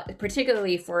about,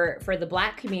 particularly for the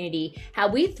Black community, how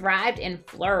we thrived and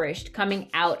flourished coming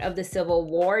out of the Civil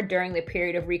War during the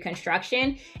period of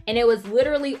Reconstruction. And it was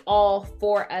literally all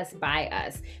for us, by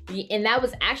us. And that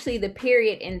was actually the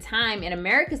period in time in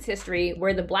America's history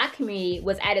where the Black community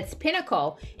was at its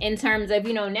pinnacle in terms of,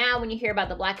 now when you hear about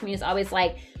the Black community, it's always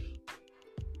like,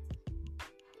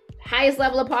 highest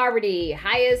level of poverty,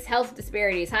 highest health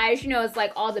disparities, highest, it's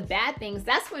like all the bad things.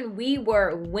 That's when we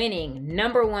were winning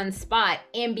 #1 spot.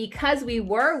 And because we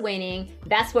were winning,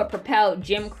 that's what propelled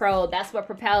Jim Crow. That's what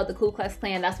propelled the Ku Klux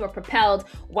Klan. That's what propelled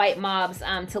white mobs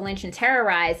to lynch and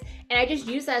terrorize. And I just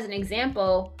use that as an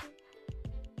example.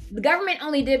 The government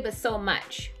only did but so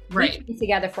much. Right. We came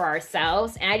together for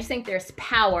ourselves. And I just think there's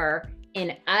power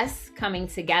in us coming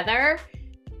together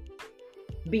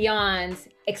beyond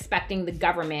expecting the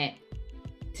government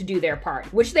to do their part,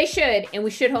 which they should, and we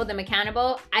should hold them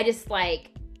accountable. I just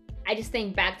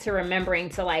think back to remembering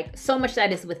to like so much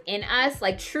that is within us,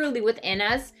 like truly within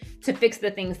us, to fix the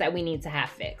things that we need to have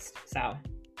fixed. So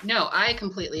no, I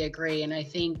completely agree. And I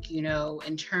think,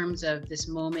 in terms of this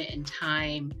moment in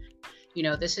time,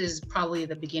 this is probably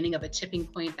the beginning of a tipping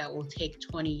point that will take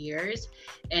 20 years,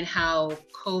 and how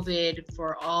COVID,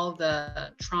 for all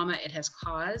the trauma it has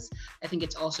caused, I think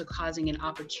it's also causing an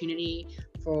opportunity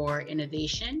for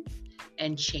innovation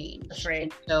and change. That's right.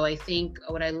 And so I think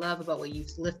what I love about what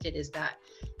you've lifted is that,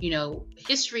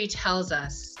 history tells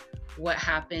us what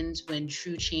happens when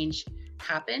true change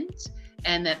happens,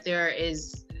 and that there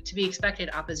is to be expected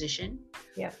opposition.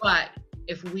 Yeah. But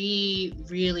if we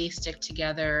really stick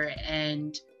together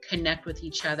and connect with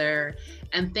each other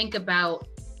and think about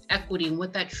equity and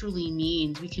what that truly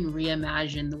means, we can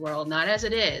reimagine the world, not as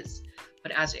it is,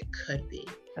 but as it could be.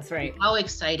 That's right. How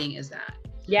exciting is that?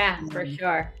 Yeah, for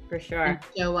sure.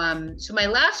 So my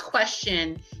last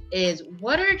question is,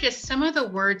 what are just some of the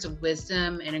words of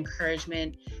wisdom and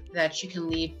encouragement that you can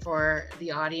leave for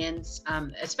the audience,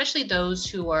 especially those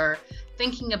who are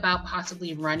thinking about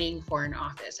possibly running for an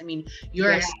office? I mean,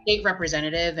 you're a state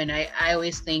representative, and I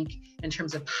always think in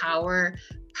terms of power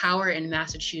in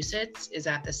Massachusetts is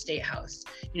at the State House.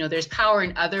 There's power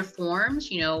in other forms,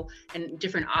 in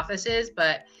different offices,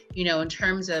 but, in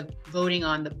terms of voting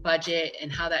on the budget and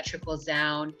how that trickles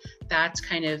down, that's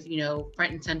kind of,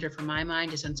 front and center for my mind,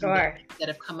 just on some that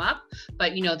have come up.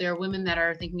 But, there are women that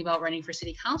are thinking about running for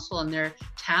city council in their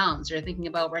towns. They're thinking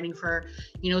about running for,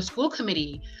 school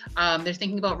committee. They're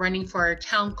thinking about running for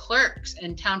town clerks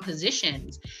and town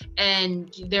positions.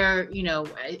 And they're,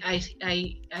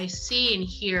 I see and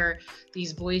hear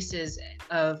these voices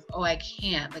of, oh, I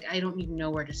can't, like, I don't even know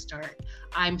where to start.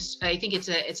 I think it's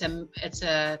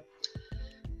a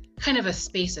kind of a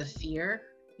space of fear,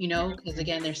 because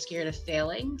again, they're scared of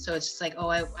failing. So it's just like, oh,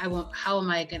 I won't, how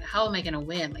am I gonna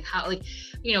win?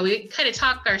 We kind of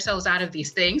talk ourselves out of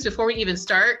these things before we even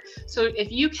start. So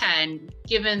if you can,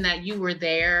 given that you were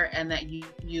there and that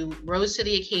you rose to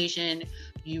the occasion,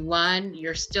 you won,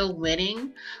 you're still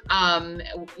winning, and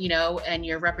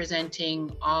you're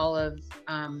representing all of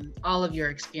your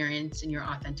experience and your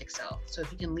authentic self. So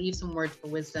if you can leave some words for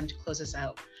wisdom to close us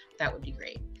out, that would be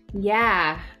great.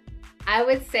 Yeah, I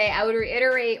would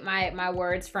reiterate my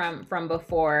words from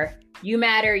before. You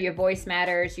matter, your voice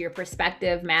matters, your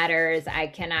perspective matters. I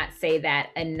cannot say that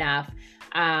enough.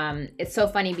 It's so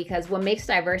funny because what makes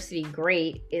diversity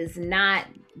great is not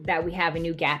that we have a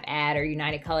new Gap ad or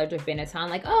United Colors or Benetton,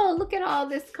 like, oh, look at all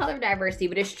this color diversity,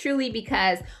 but it's truly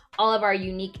because all of our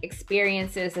unique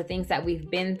experiences, the things that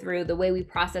we've been through, the way we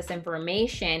process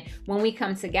information, when we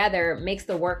come together, makes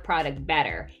the work product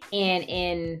better. And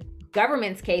in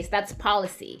government's case, that's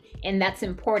policy, and that's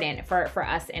important for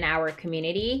us in our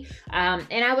community. And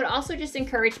I would also just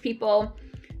encourage people,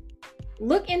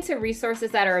 look into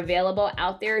resources that are available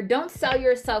out there. Don't sell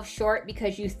yourself short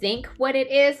because you think what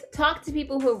it is. Talk to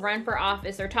people who run for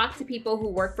office, or talk to people who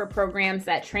work for programs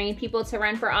that train people to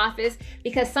run for office.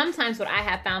 Because sometimes what I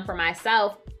have found for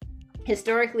myself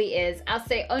historically is I'll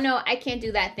say, oh no, I can't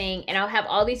do that thing. And I'll have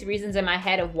all these reasons in my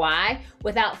head of why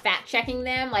without fact checking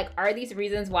them. Like, are these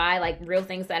reasons why like real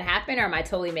things that happen, or am I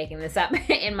totally making this up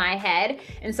in my head?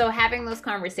 And so having those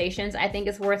conversations, I think,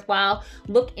 is worthwhile.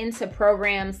 Look into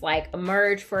programs like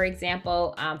Emerge, for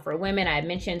example, for women. I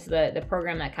mentioned the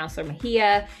program that Councilor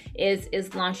Mejia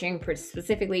is launching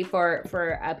specifically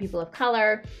for people of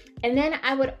color. And then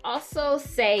I would also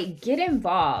say, get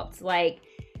involved. Like,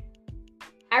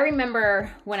 I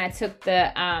remember when I took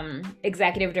the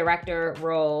executive director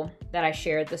role that I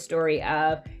shared the story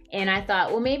of, and I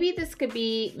thought, well, maybe this could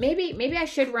be, maybe I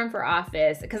should run for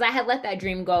office, because I had let that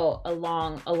dream go a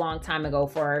long time ago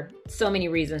for so many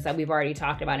reasons that we've already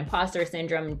talked about: imposter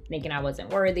syndrome, thinking I wasn't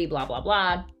worthy, blah, blah,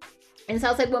 blah. And so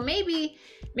I was like, well, maybe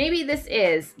this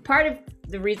is part of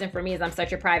the reason for me is I'm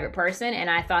such a private person, and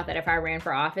I thought that if I ran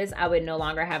for office, I would no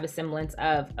longer have a semblance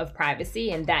of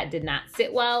privacy, and that did not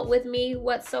sit well with me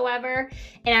whatsoever.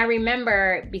 And I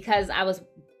remember, because I was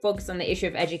focused on the issue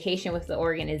of education with the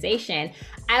organization,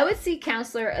 I would see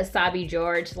Counselor Asabi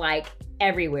George like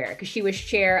everywhere, because she was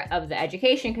chair of the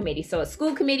education committee. So at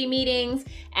school committee meetings,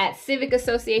 at civic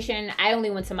association, I only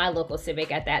went to my local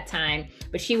civic at that time,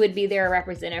 but she would be there, a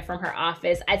representative from her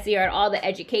office. I'd see her at all the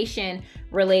education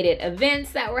related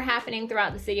events that were happening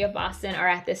throughout the city of Boston or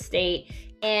at the state.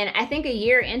 And I think a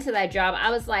year into that job, I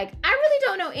was like, I really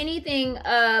don't know anything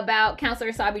about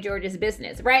Counselor Asabi George's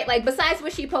business, right? Like, besides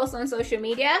what she posts on social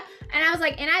media. And I was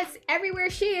like, and everywhere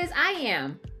she is, I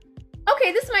am.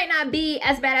 Okay, this might not be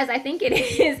as bad as I think it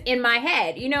is in my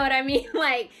head. You know what I mean?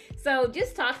 Like, so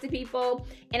just talk to people.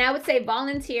 And I would say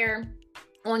volunteer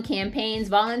on campaigns,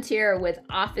 volunteer with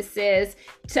offices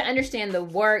to understand the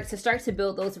work, to start to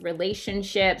build those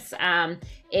relationships.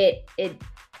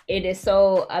 It is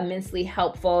so immensely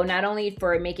helpful, not only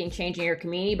for making change in your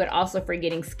community, but also for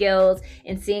getting skills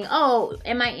and seeing, oh,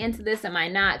 am I into this? Am I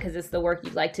not? Because it's the work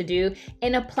you'd like to do,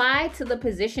 and apply to the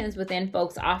positions within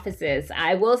folks' offices.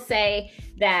 I will say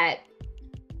that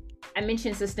I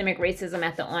mentioned systemic racism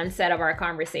at the onset of our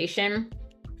conversation.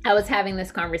 I was having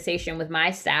this conversation with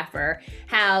my staffer,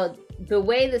 how the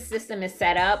way the system is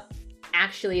set up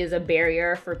actually is a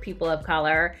barrier for people of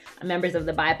color, members of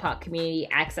the BIPOC community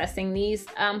accessing these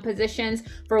positions.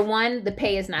 For one, the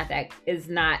pay is not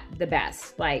the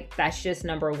best. Like, that's just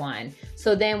number one.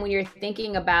 So then when you're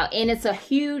thinking about, and it's a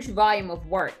huge volume of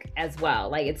work as well.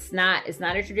 Like, it's not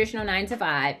a traditional 9 to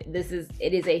 5.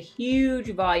 It is a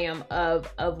huge volume of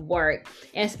work.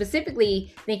 And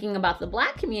specifically thinking about the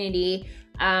Black community,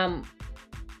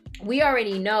 we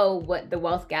already know what the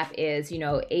wealth gap is,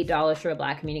 $8 for a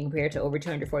Black community compared to over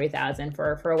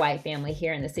 $240,000 for a white family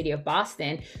here in the city of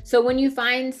Boston. So when you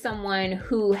find someone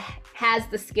who has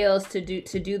the skills to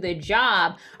do the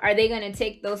job, are they going to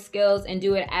take those skills and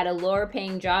do it at a lower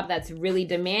paying job that's really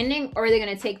demanding, or are they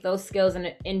going to take those skills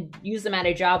and use them at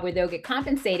a job where they'll get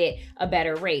compensated a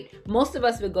better rate? Most of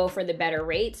us would go for the better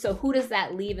rate. So who does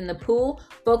that leave in the pool?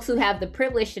 Folks who have the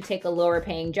privilege to take a lower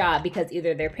paying job because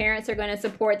either their parents are going to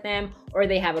support them, or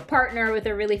they have a partner with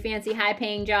a really fancy high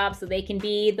paying job, so they can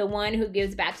be the one who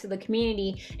gives back to the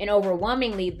community. And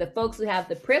overwhelmingly, the folks who have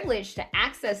the privilege to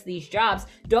access these jobs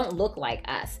don't look like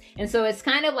us. And so it's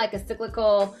kind of like a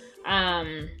cyclical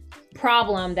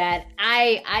problem that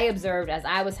I observed as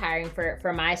I was hiring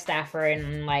for my staffer,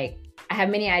 and like, I have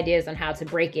many ideas on how to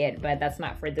break it, but that's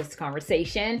not for this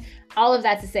conversation. All of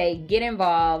that to say, get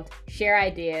involved, share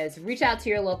ideas, reach out to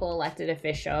your local elected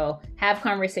official, have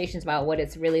conversations about what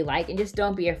it's really like, and just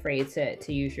don't be afraid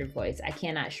to use your voice. I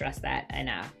cannot stress that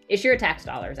enough. It's your tax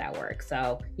dollars at work,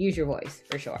 so use your voice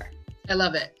for sure. I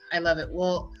love it.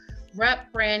 Well,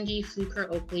 Rep. Brandy Fluker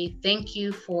Oakley, thank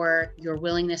you for your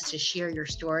willingness to share your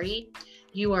story.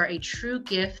 You are a true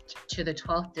gift to the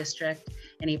 12th District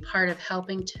and a part of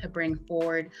helping to bring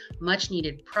forward much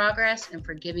needed progress and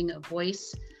for giving a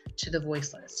voice to the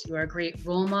voiceless. You are a great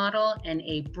role model and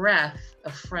a breath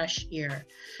of fresh air.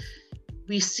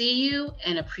 We see you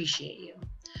and appreciate you.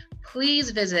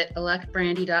 Please visit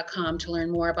electbrandy.com to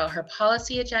learn more about her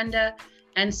policy agenda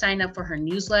and sign up for her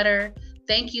newsletter.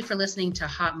 Thank you for listening to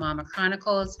Hot Mama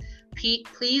Chronicles.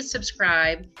 Please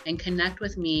subscribe and connect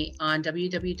with me on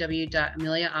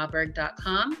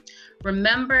www.ameliaalberg.com.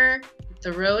 Remember,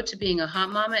 the road to being a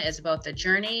hot mama is about the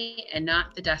journey and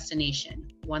not the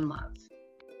destination. One love.